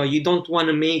 You don't want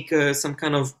to make some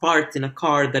kind of part in a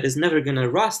car that is never going to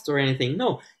rust or anything.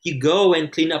 No, you go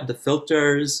and clean up the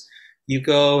filters. You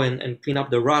go and clean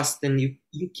up the rust, and you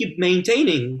keep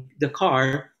maintaining the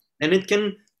car, and it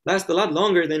can last a lot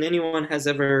longer than anyone has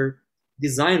ever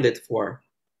designed it for.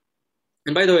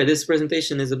 And by the way, this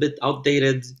presentation is a bit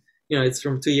outdated. It's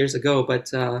from 2 years ago, but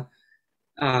the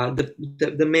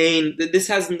main, this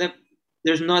hasn't,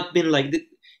 there's not been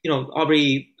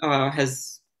Aubrey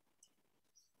has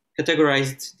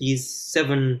categorized these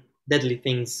 7 deadly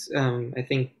things, I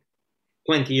think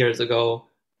 20 years ago,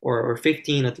 or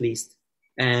 15 at least,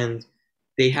 and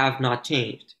they have not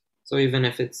changed. So even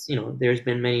if it's, there's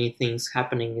been many things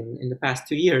happening in the past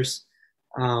 2 years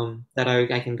that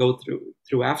I can go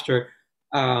through after,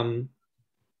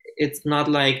 it's not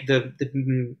like I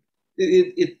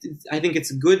think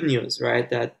it's good news, right?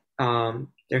 That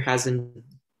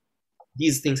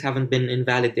these things haven't been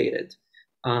invalidated.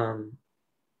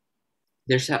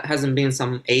 There hasn't been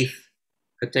some 8th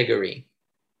category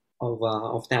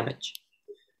of damage.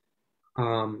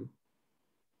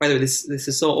 by the way, this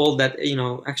is so old that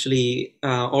actually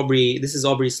Aubrey. This is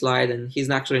Aubrey's slide, and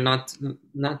he's actually not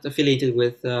affiliated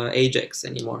with Ajax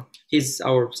anymore. He's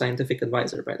our scientific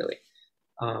advisor, by the way.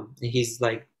 He's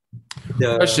like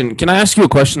the Question: Can I ask you a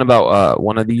question about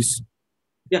one of these?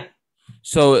 Yeah.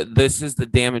 So this is the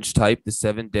damage type, the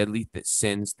 7 deadly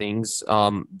sins things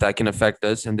that can affect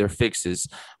us, and their fixes.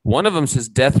 One of them says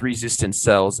death-resistant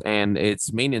cells, and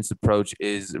its maintenance approach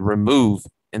is remove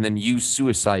and then use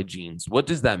suicide genes. What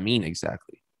does that mean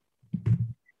exactly?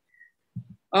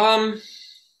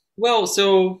 Well,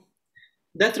 so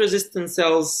death-resistant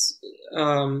cells,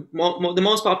 the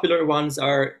most popular ones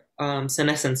are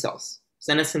senescent cells.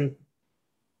 Senescent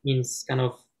means kind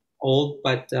of old,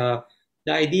 but the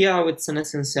idea with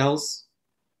senescent cells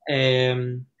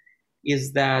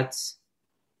is that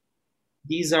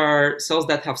these are cells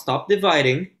that have stopped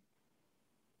dividing,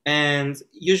 and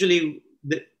usually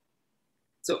their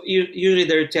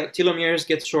telomeres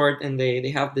get short, and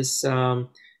they have this.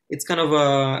 It's kind of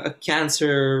a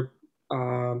cancer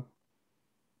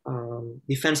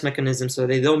defense mechanism, so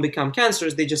they don't become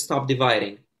cancers; they just stop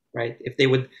dividing, right? If they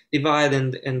would divide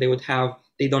and they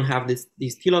don't have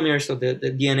these telomeres, so the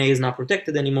DNA is not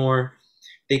protected anymore.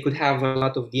 They could have a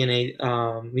lot of DNA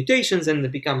mutations and they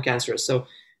become cancerous. So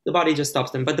the body just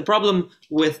stops them. But the problem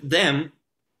with them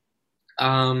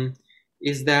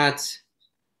is that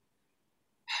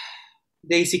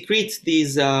they secrete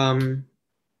these, I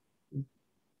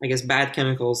guess, bad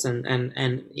chemicals, and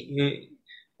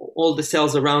all the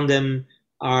cells around them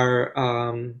are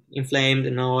inflamed,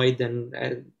 annoyed,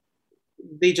 and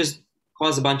they just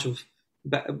cause a bunch of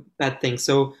bad things.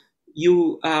 So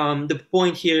the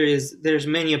point here is there's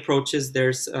many approaches.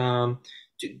 The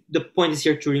point is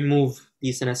here to remove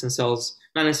these senescent cells.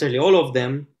 Not necessarily all of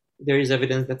them. There is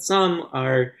evidence that some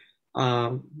are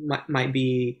might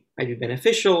be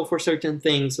beneficial for certain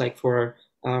things, like for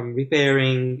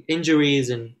repairing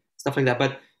injuries and stuff like that.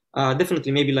 But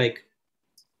definitely, maybe like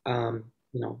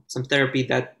some therapy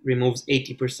that removes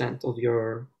 80% of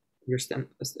your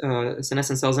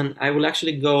senescent cells. And I will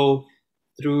actually go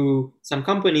through some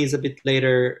companies a bit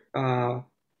later, I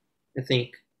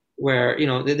think, where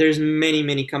there's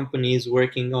many companies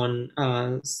working on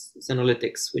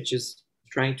senolytics, which is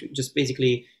trying to just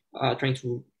basically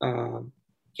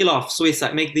kill off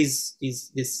suicide, make these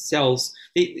cells.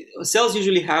 Cells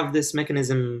usually have this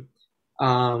mechanism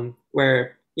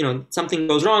where something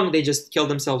goes wrong, they just kill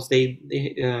themselves.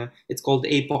 It's called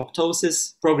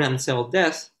apoptosis, programmed cell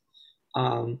death,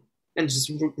 and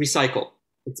just recycle.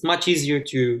 It's much easier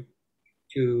to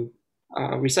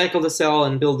recycle the cell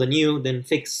and build a new than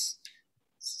fix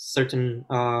certain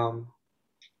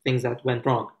things that went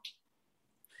wrong.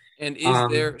 And is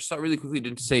there, so really quickly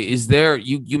to say, is there,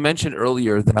 you mentioned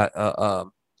earlier that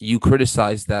you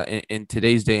criticized that in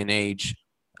today's day and age,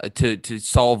 to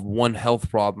solve one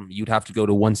health problem, you'd have to go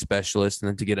to one specialist, and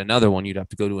then to get another one, you'd have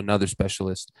to go to another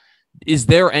specialist. Is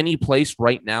there any place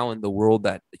right now in the world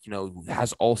that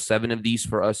has all 7 of these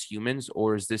for us humans,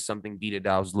 or is this something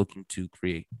BetaDAO is looking to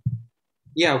create?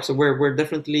 Yeah, so we're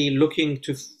definitely looking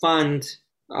to fund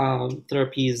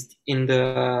therapies in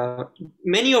the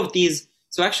many of these.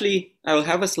 So actually, I will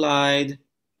have a slide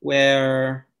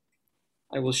where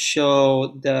I will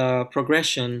show the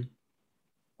progression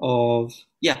of,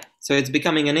 so it's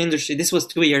becoming an industry. This was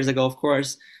 2 years ago, of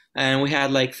course, and we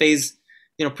had like phase,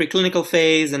 preclinical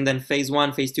phase, and then phase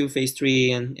 1, phase 2, phase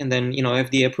 3, and then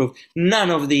FDA approved. None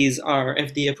of these are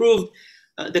FDA approved.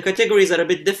 The categories are a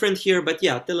bit different here, but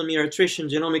telomere attrition,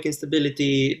 genomic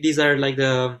instability, these are like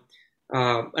the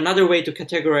another way to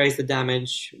categorize the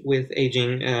damage with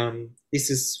aging. This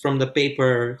is from the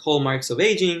paper Hallmarks of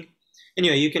Aging.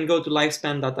 Anyway, you can go to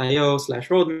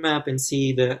lifespan.io/roadmap and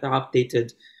see the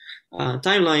updated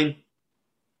timeline.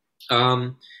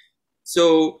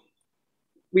 So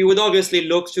we would obviously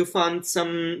look to fund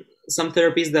some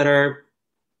therapies that are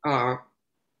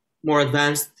more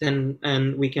advanced, and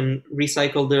we can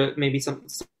recycle maybe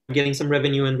getting some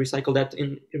revenue and recycle that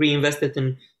and reinvest it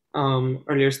in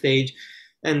earlier stage.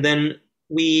 And then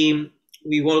we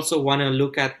also want to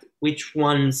look at which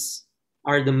ones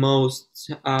are the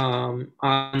most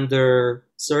underserved.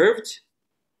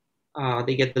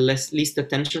 They get the least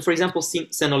attention. For example,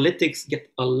 senolytics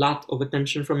get a lot of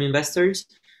attention from investors.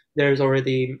 There's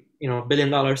already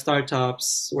billion-dollar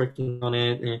startups working on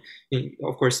it. And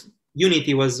of course,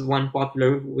 Unity was one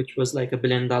popular, which was like $1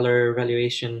 billion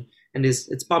valuation, and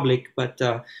it's public, but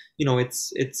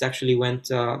it's actually went.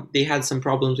 They had some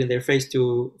problems in their phase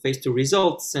two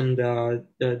results, and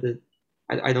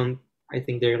I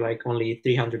think they're like only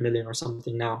 300 million or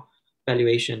something now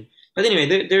valuation. But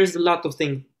anyway, there's a lot of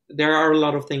things there are a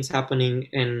lot of things happening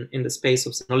in the space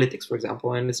of analytics, for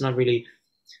example, and it's not really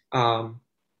um,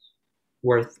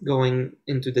 worth going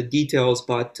into the details,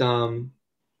 but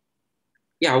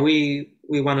yeah, we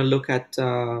want to look at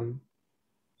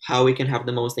how we can have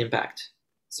the most impact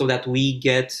so that we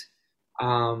get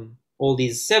all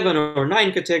these 7 or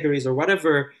 9 categories or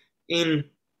whatever in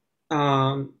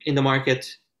the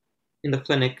market, in the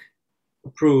clinic,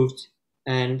 approved.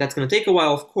 And that's going to take a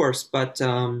while, of course, but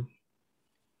the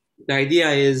idea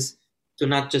is to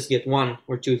not just get 1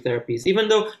 or 2 therapies, even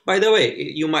though, by the way,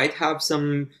 you might have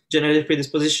some genetic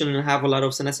predisposition and have a lot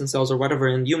of senescent cells or whatever,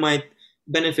 and you might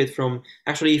benefit from,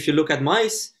 actually, if you look at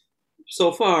mice,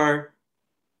 so far,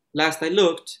 last I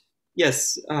looked,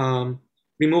 yes,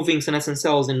 removing senescent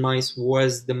cells in mice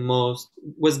was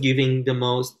giving the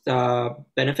most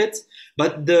benefits,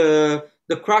 but the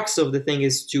crux of the thing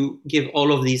is to give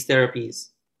all of these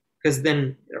therapies, because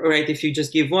then, right, if you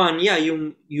just give one, yeah,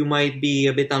 you might be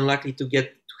a bit unlikely to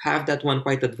have that one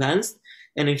quite advanced,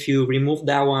 and if you remove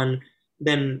that one,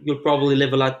 then you'll probably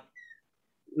live a lot,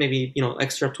 maybe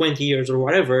extra 20 years or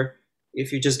whatever,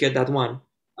 if you just get that one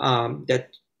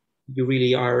that you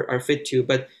really are fit to.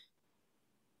 But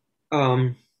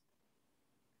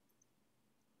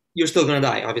you're still gonna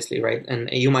die, obviously, right? And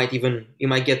you might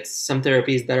get some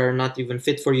therapies that are not even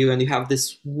fit for you, and you have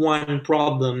this one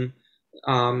problem,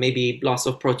 maybe loss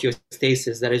of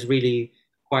proteostasis, that is really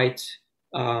quite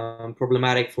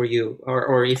problematic for you.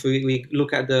 Or if we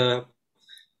look at the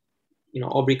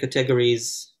Aubrey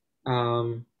categories,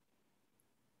 the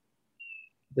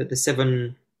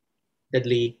 7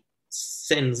 deadly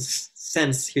sins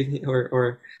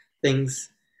or things.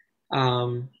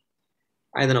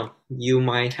 I don't know. You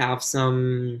might have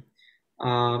some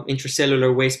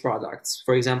intracellular waste products.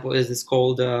 For example, is this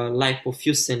called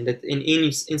lipofuscin that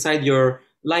inside your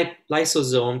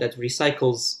lysosome that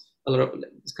recycles a lot of.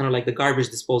 It's kind of like the garbage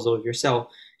disposal of your cell.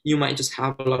 You might just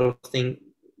have a lot of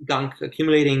gunk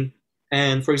accumulating.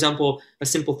 And for example, a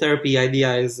simple therapy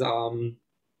idea is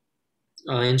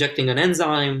injecting an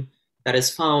enzyme that is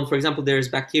found. For example, there's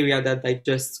bacteria that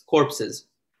digests corpses,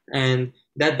 and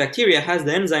that bacteria has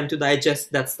the enzyme to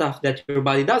digest that stuff that your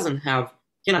body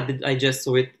cannot digest.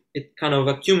 So it kind of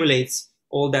accumulates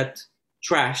all that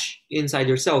trash inside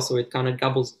your cell. So it kind of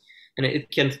gobbles and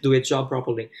it can't do its job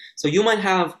properly. So you might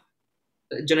have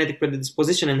a genetic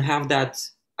predisposition and have that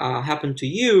happen to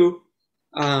you.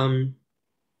 And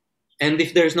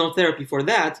if there's no therapy for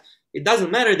that, it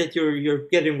doesn't matter that you're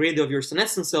getting rid of your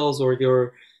senescent cells or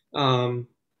your,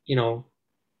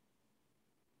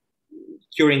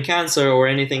 curing cancer or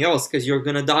anything else, because you're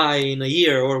gonna die in a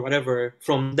year or whatever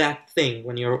from that thing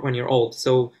when you're old.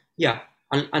 So yeah,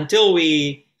 until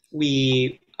we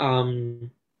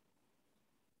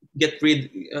get rid,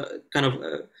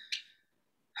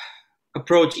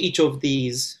 approach each of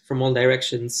these from all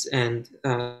directions, and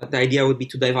the idea would be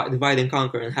to divide and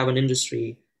conquer and have an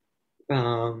industry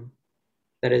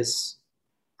that is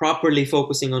properly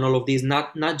focusing on all of these,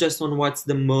 not just on what's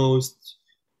the most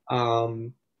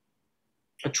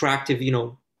attractive,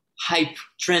 hype,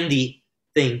 trendy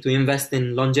thing to invest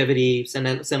in, longevity,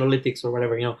 senolytics or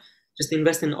whatever, just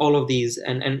invest in all of these.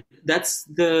 And that's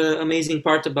the amazing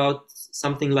part about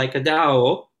something like a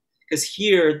DAO, because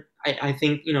here, I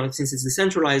think, since it's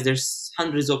decentralized, there's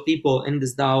hundreds of people in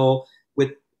this DAO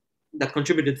that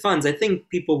contributed funds. I think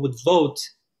people would vote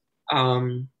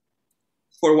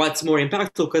for what's more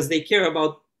impactful because they care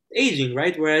about aging,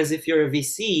 right? Whereas if you're a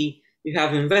VC, you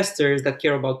have investors that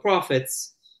care about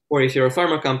profits, or if you're a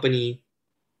pharma company,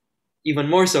 even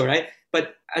more so, right?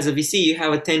 But as a VC, you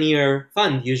have a 10-year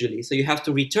fund usually. So you have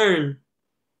to return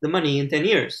the money in 10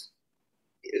 years,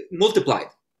 multiplied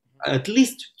at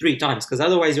least 3 times, because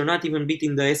otherwise you're not even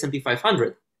beating the S&P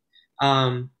 500.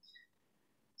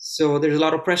 So there's a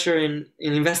lot of pressure in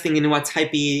investing in what's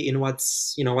hypey, in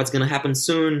what's going to happen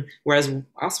soon. Whereas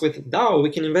us with DAO,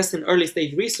 we can invest in early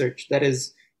stage research that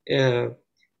is in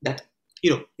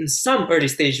some early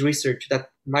stage research that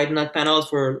might not pan out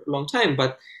for a long time,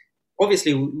 but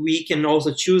obviously we can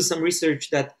also choose some research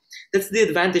that's the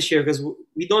advantage here, because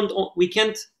we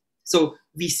can't. So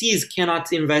VCs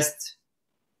cannot invest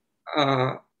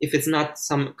if it's not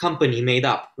some company made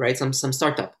up, right? Some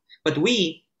startup. But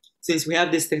since we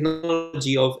have this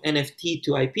technology of NFT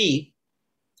to IP,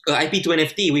 IP to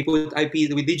NFT, we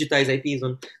digitize IPs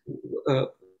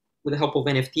with the help of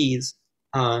NFTs.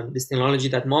 This technology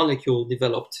that Molecule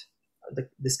developed,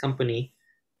 this company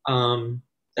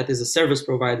that is a service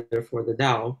provider for the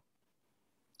DAO,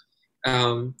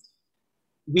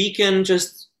 we can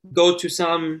just go to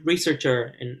some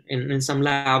researcher in some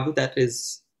lab that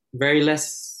is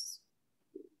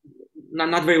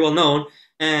not very well known,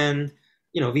 and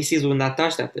VCs will not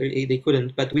touch that. They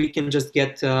couldn't, but we can just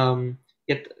get the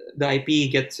IP,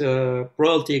 get a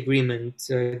royalty agreement,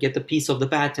 get a piece of the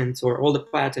patent or all the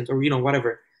patent, or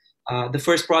whatever. The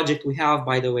first project we have,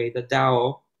 by the way, the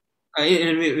DAO,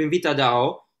 Invita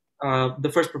DAO,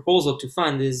 the first proposal to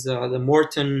fund is the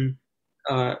Morten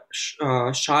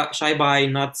Scheibai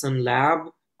Knudsen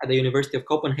Lab at the University of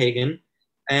Copenhagen.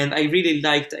 And I really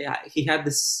liked, he had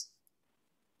this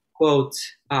quote,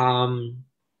 I'm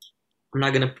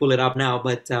not going to pull it up now,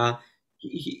 but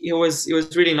it was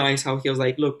really nice how he was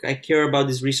like, look, I care about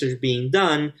this research being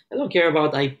done. I don't care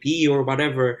about IP or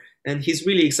whatever. And he's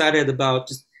really excited about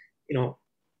just,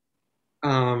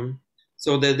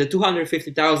 so the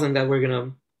 250,000 that we're going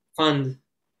to fund,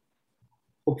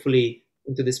 hopefully,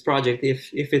 into this project,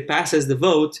 if it passes the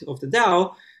vote of the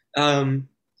DAO,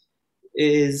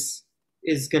 is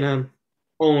gonna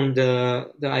own the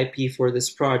IP for this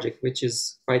project, which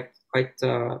is quite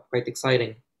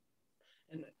exciting.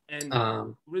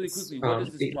 And really quickly, what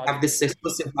does this project have this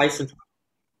exclusive license?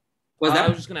 I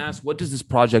was just gonna ask, what does this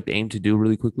project aim to do,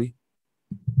 really quickly?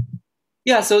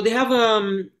 Yeah, so they have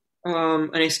an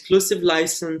exclusive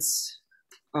license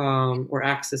or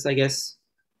access, I guess,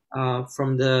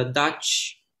 from the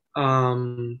Dutch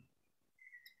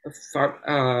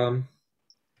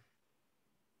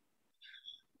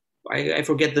I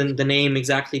forget the name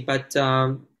exactly, but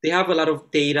they have a lot of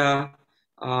data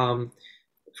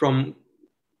from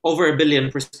over 1 billion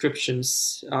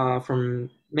prescriptions from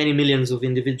many millions of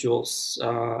individuals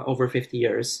over 50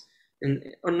 years.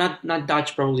 Or not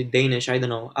Dutch, probably Danish, I don't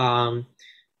know,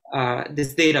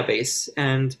 this database.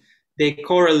 And they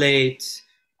correlate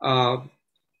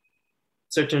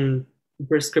certain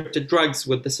prescripted drugs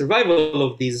with the survival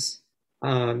of these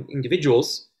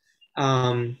individuals.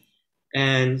 And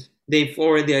they've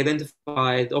already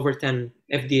identified over 10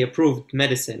 FDA-approved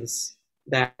medicines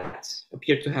that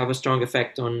appear to have a strong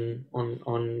effect on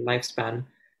lifespan.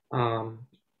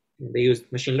 They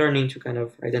used machine learning to kind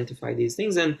of identify these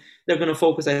things, and they're going to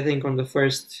focus, I think, on the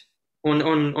first, on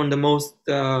the most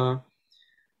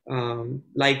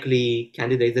likely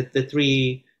candidates, the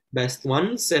 3 best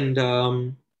ones, and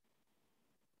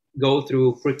go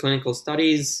through preclinical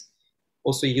studies,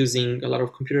 also using a lot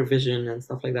of computer vision and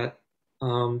stuff like that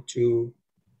to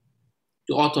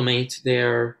automate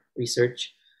their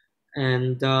research,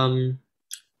 and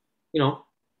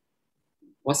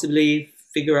possibly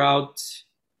figure out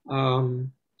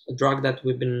a drug that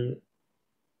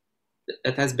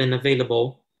has been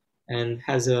available and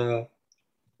has a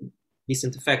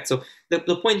decent effect. So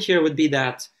the point here would be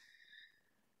that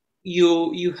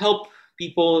you help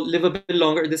people live a bit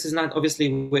longer. This is not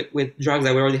obviously with drugs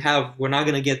that we already have. We're not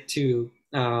going to get to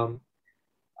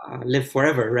live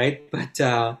forever, right? But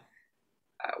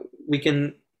we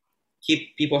can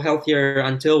keep people healthier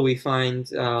until we find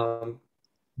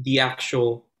the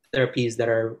actual therapies that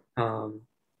are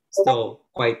still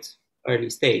quite early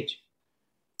stage.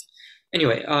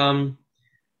 Anyway, of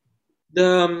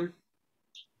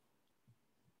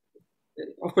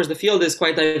course, the field is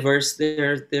quite diverse.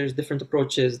 There's different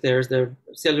approaches. There's the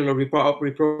cellular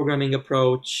reprogramming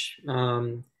approach.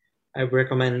 I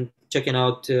recommend checking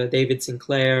out David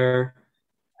Sinclair.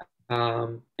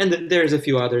 And there's a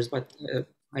few others, but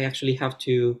I actually have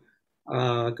to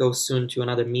go soon to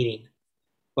another meeting.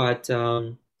 But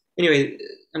anyway,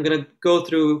 I'm going to go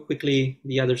through quickly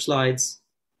the other slides,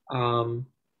 kind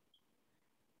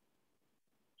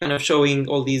of showing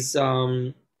all these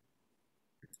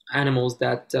animals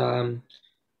that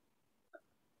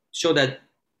show that,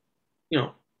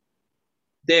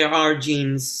 there are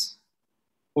genes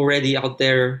already out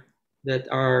there that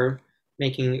are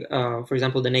making, for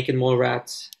example, the naked mole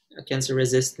rat cancer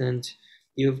resistant.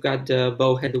 You've got the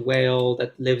bowhead whale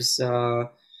that lives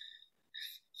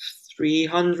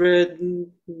 300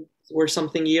 or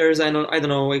something years. I don't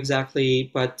know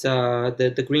exactly, but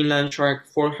the Greenland shark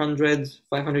 400,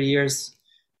 500 years.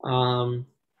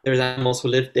 There's animals who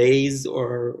live days,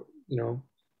 or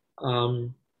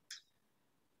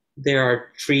there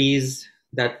are trees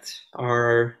that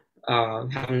are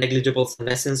have negligible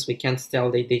senescence. We can't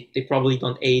tell. They probably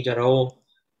don't age at all.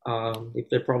 If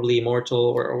they're probably immortal,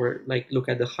 or like look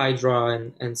at the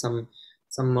hydra and some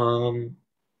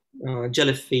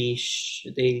jellyfish.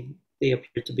 They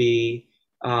appear to be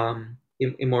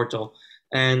immortal.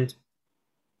 And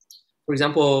for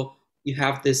example, you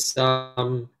have this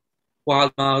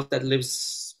wild mouse that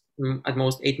lives at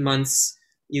most 8 months.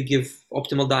 You give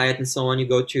optimal diet and so on. You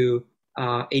go to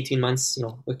 18 months.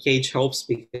 A cage helps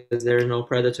because there are no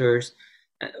predators,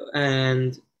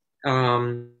 and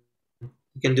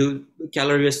You can do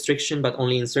calorie restriction, but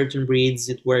only in certain breeds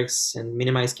it works, and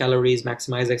minimize calories,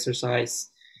 maximize exercise.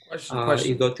 You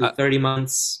Question. go to 30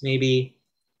 months, maybe.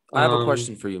 I have a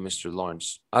question for you, Mr.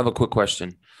 Lawrence. I have a quick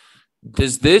question.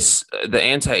 Does this, the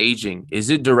anti-aging, is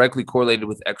it directly correlated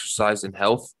with exercise and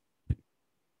health?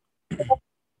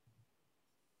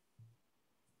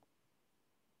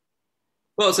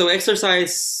 Well, so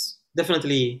exercise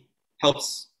definitely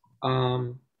helps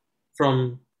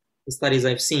from the studies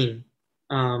I've seen.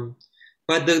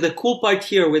 But the cool part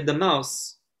here with the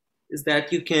mouse is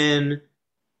that you can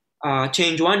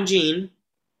change one gene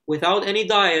without any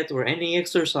diet or any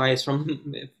exercise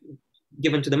from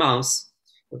given to the mouse.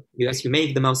 Yes, you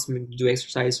make the mouse do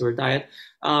exercise or diet.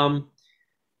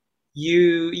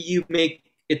 You make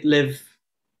it live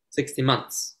 60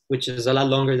 months, which is a lot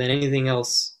longer than anything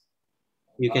else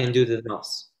you can do to the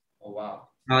mouse. Oh, wow.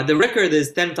 The record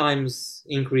is 10 times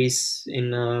increase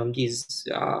in these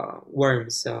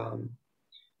worms,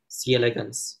 C.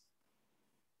 elegans.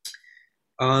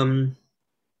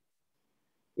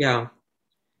 Yeah.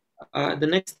 The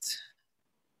next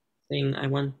thing I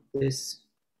want this.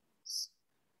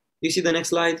 Do you see the next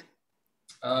slide?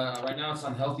 Right now it's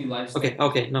on healthy lifestyle.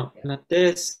 Okay, no, not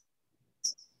this.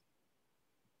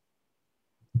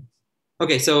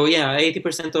 Okay, so yeah,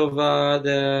 80% of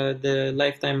the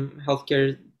lifetime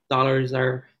healthcare dollars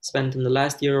are spent in the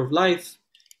last year of life.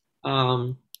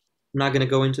 I'm not gonna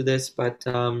go into this, but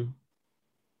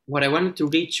what I wanted to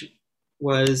reach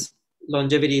was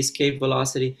longevity, escape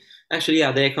velocity. Actually,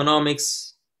 yeah, the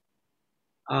economics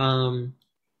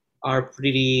are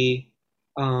pretty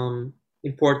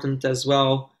important as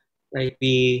well. Like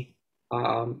we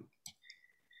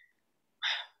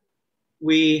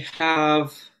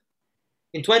have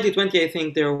in 2020, I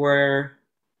think there were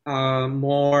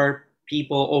more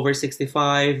people over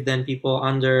 65 than people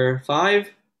under 5,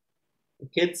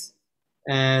 kids,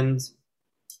 and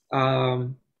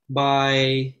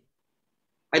by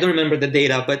I don't remember the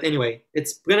data, but anyway,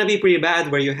 it's gonna be pretty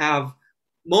bad where you have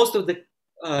most of the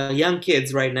young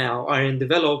kids right now are in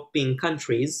developing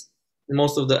countries, and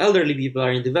most of the elderly people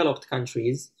are in developed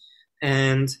countries,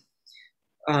 and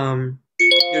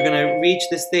you're gonna reach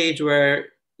the stage where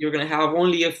you're gonna have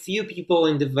only a few people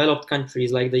in developed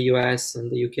countries like the US and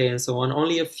the UK and so on,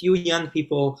 only a few young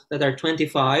people that are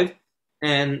 25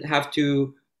 and have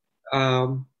to.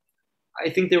 I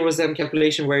think there was a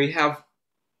calculation where you have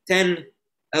 10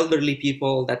 elderly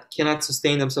people that cannot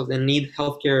sustain themselves and need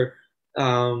healthcare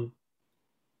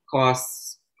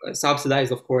costs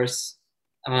subsidized, of course,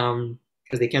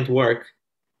 because they can't work,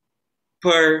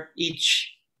 per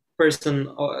each person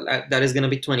that is going to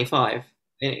be 25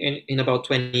 in about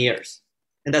 20 years.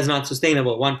 And that's not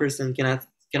sustainable. One person cannot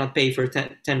pay for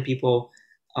 10 people.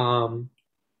 Oh,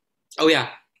 yeah.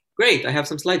 Great. I have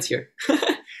some slides here.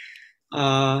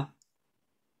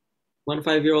 1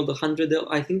 5-year-old, 100.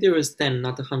 I think there was 10,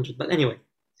 not 100. But anyway.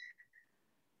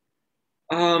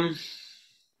 Oh,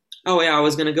 yeah. I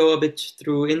was going to go a bit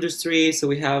through industry. So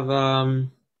we have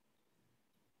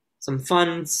some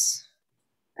funds.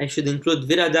 I should include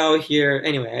ViraDAO here.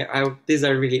 Anyway, these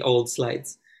are really old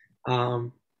slides.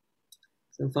 Some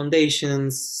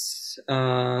foundations,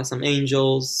 some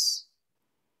angels.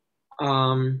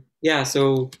 Yeah,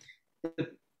 so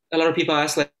a lot of people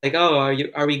ask like, oh,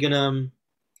 are we gonna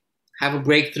have a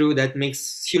breakthrough that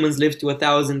makes humans live to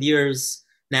 1,000 years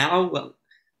now? Well,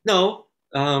 no.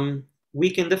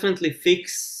 We can definitely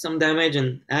fix some damage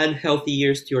and add healthy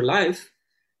years to your life.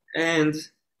 And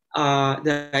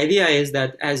the idea is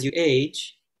that as you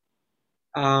age,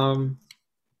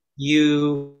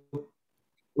 you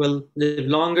will live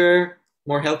longer,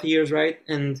 more healthy years, right?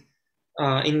 And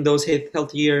in those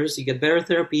healthy years, you get better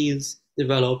therapies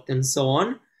developed and so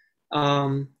on.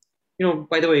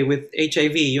 By the way, with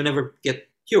HIV, you never get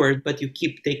cured, but you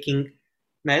keep taking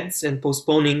meds and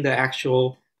postponing the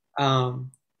actual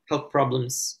health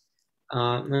problems.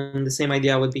 And the same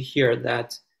idea would be here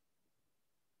that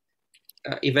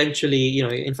eventually,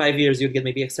 in 5 years, you'd get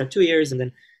maybe extra 2 years, and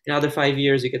then in another 5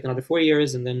 years, you get another 4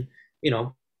 years, and then,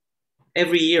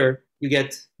 every year you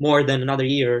get more than another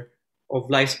year of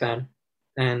lifespan.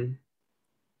 And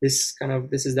this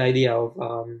is the idea of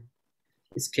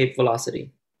escape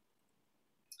velocity.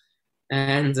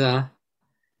 And,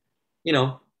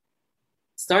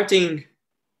 starting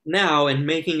now and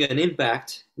making an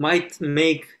impact might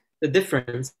make the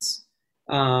difference.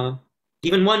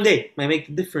 Even one day might make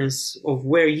the difference of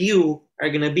where you are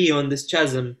going to be on this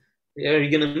chasm. Are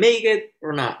you going to make it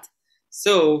or not?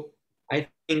 So I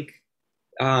think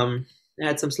I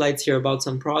had some slides here about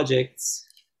some projects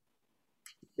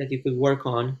that you could work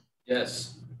on.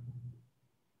 Yes.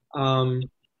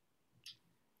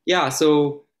 yeah,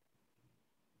 so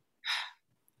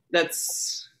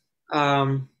that's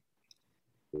I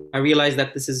realized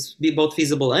that this is both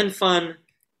feasible and fun.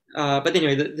 But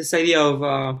anyway, this idea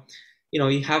of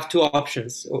you have two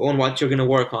options on what you're going to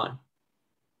work on.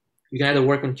 You can either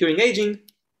work on curing aging,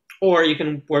 or you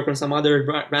can work on some other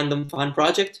random fun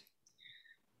project.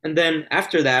 And then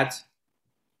after that,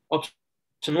 option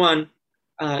one,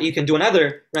 you can do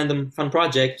another random fun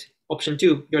project. Option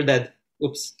two, you're dead.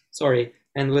 Oops, sorry.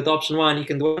 And with option one, you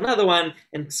can do another one,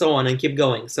 and so on, and keep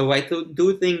going. So I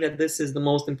do think that this is the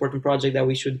most important project that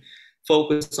we should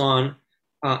focus on,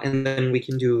 and then we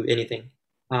can do anything.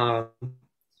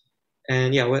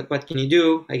 And yeah, what can you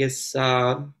do? I guess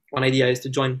one idea is to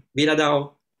join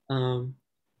VitaDAO.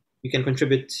 You can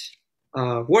contribute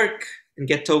work and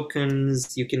get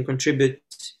tokens. You can contribute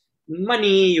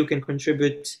money. You can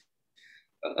contribute,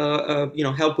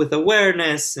 help with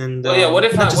awareness and Oh yeah,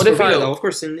 not just for VitaDAO, of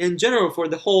course, in general for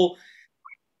the whole.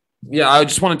 Yeah, I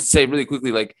just wanted to say really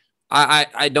quickly, like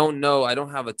I don't know, I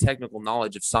don't have a technical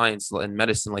knowledge of science and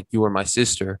medicine like you or my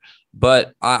sister,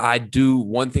 but I do.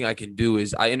 One thing I can do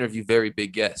is I interview very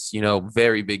big guests,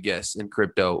 very big guests in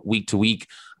crypto week to week.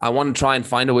 I want to try and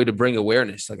find a way to bring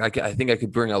awareness. Like I think I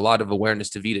could bring a lot of awareness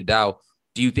to VitaDAO.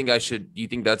 Do you think do you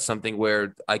think that's something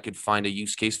where I could find a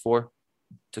use case for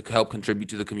to help contribute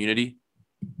to the community?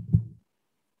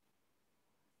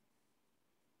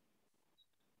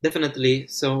 Definitely.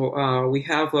 So we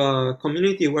have a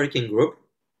community working group.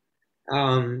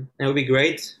 It would be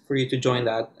great for you to join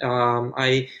that.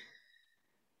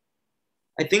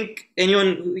 I think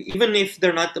anyone, even if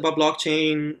they're not about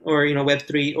blockchain or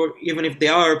Web3, or even if they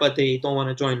are, but they don't want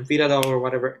to join VitaDAO or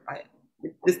whatever,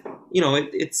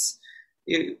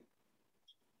 it,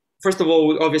 first of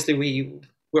all, obviously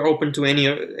we're open to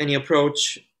any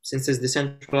approach since it's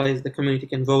decentralized. The community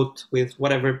can vote with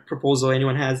whatever proposal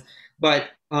anyone has, but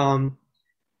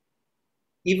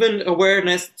even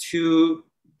awareness to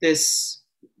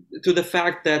the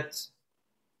fact that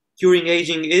curing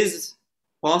aging is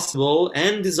possible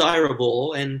and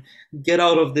desirable, and get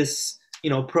out of this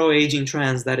pro-aging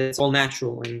trends that it's all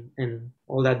natural and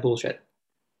all that bullshit,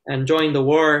 and join the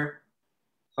war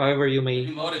however you may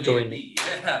join me.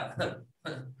 Yeah.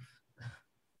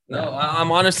 No,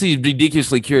 I'm honestly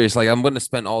ridiculously curious. Like I'm going to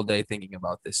spend all day thinking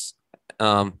about this.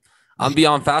 I'm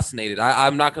beyond fascinated.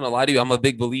 I'm not going to lie to you. I'm a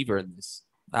big believer in this.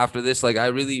 After this, like I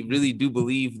really, really do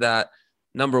believe that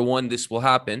number one, this will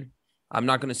happen. I'm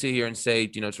not going to sit here and say,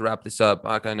 to wrap this up,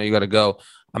 I know you got to go.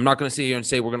 I'm not going to sit here and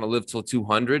say we're going to live till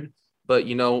 200, but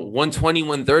 120,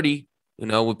 130,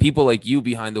 with people like you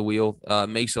behind the wheel,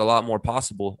 makes it a lot more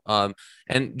possible.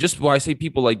 And just why I say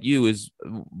people like you is,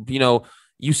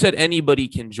 you said anybody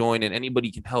can join and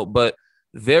anybody can help, but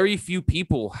very few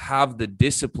people have the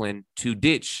discipline to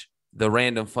ditch the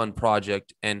random fun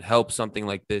project and help something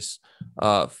like this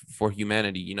for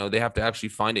humanity. They have to actually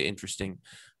find it interesting.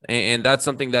 And that's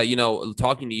something that,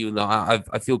 talking to you,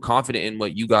 I feel confident in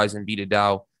what you guys in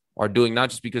VitaDAO are doing, not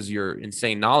just because of your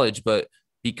insane knowledge, but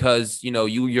because,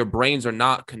 your brains are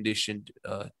not conditioned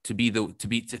to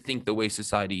think the way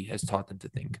society has taught them to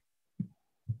think.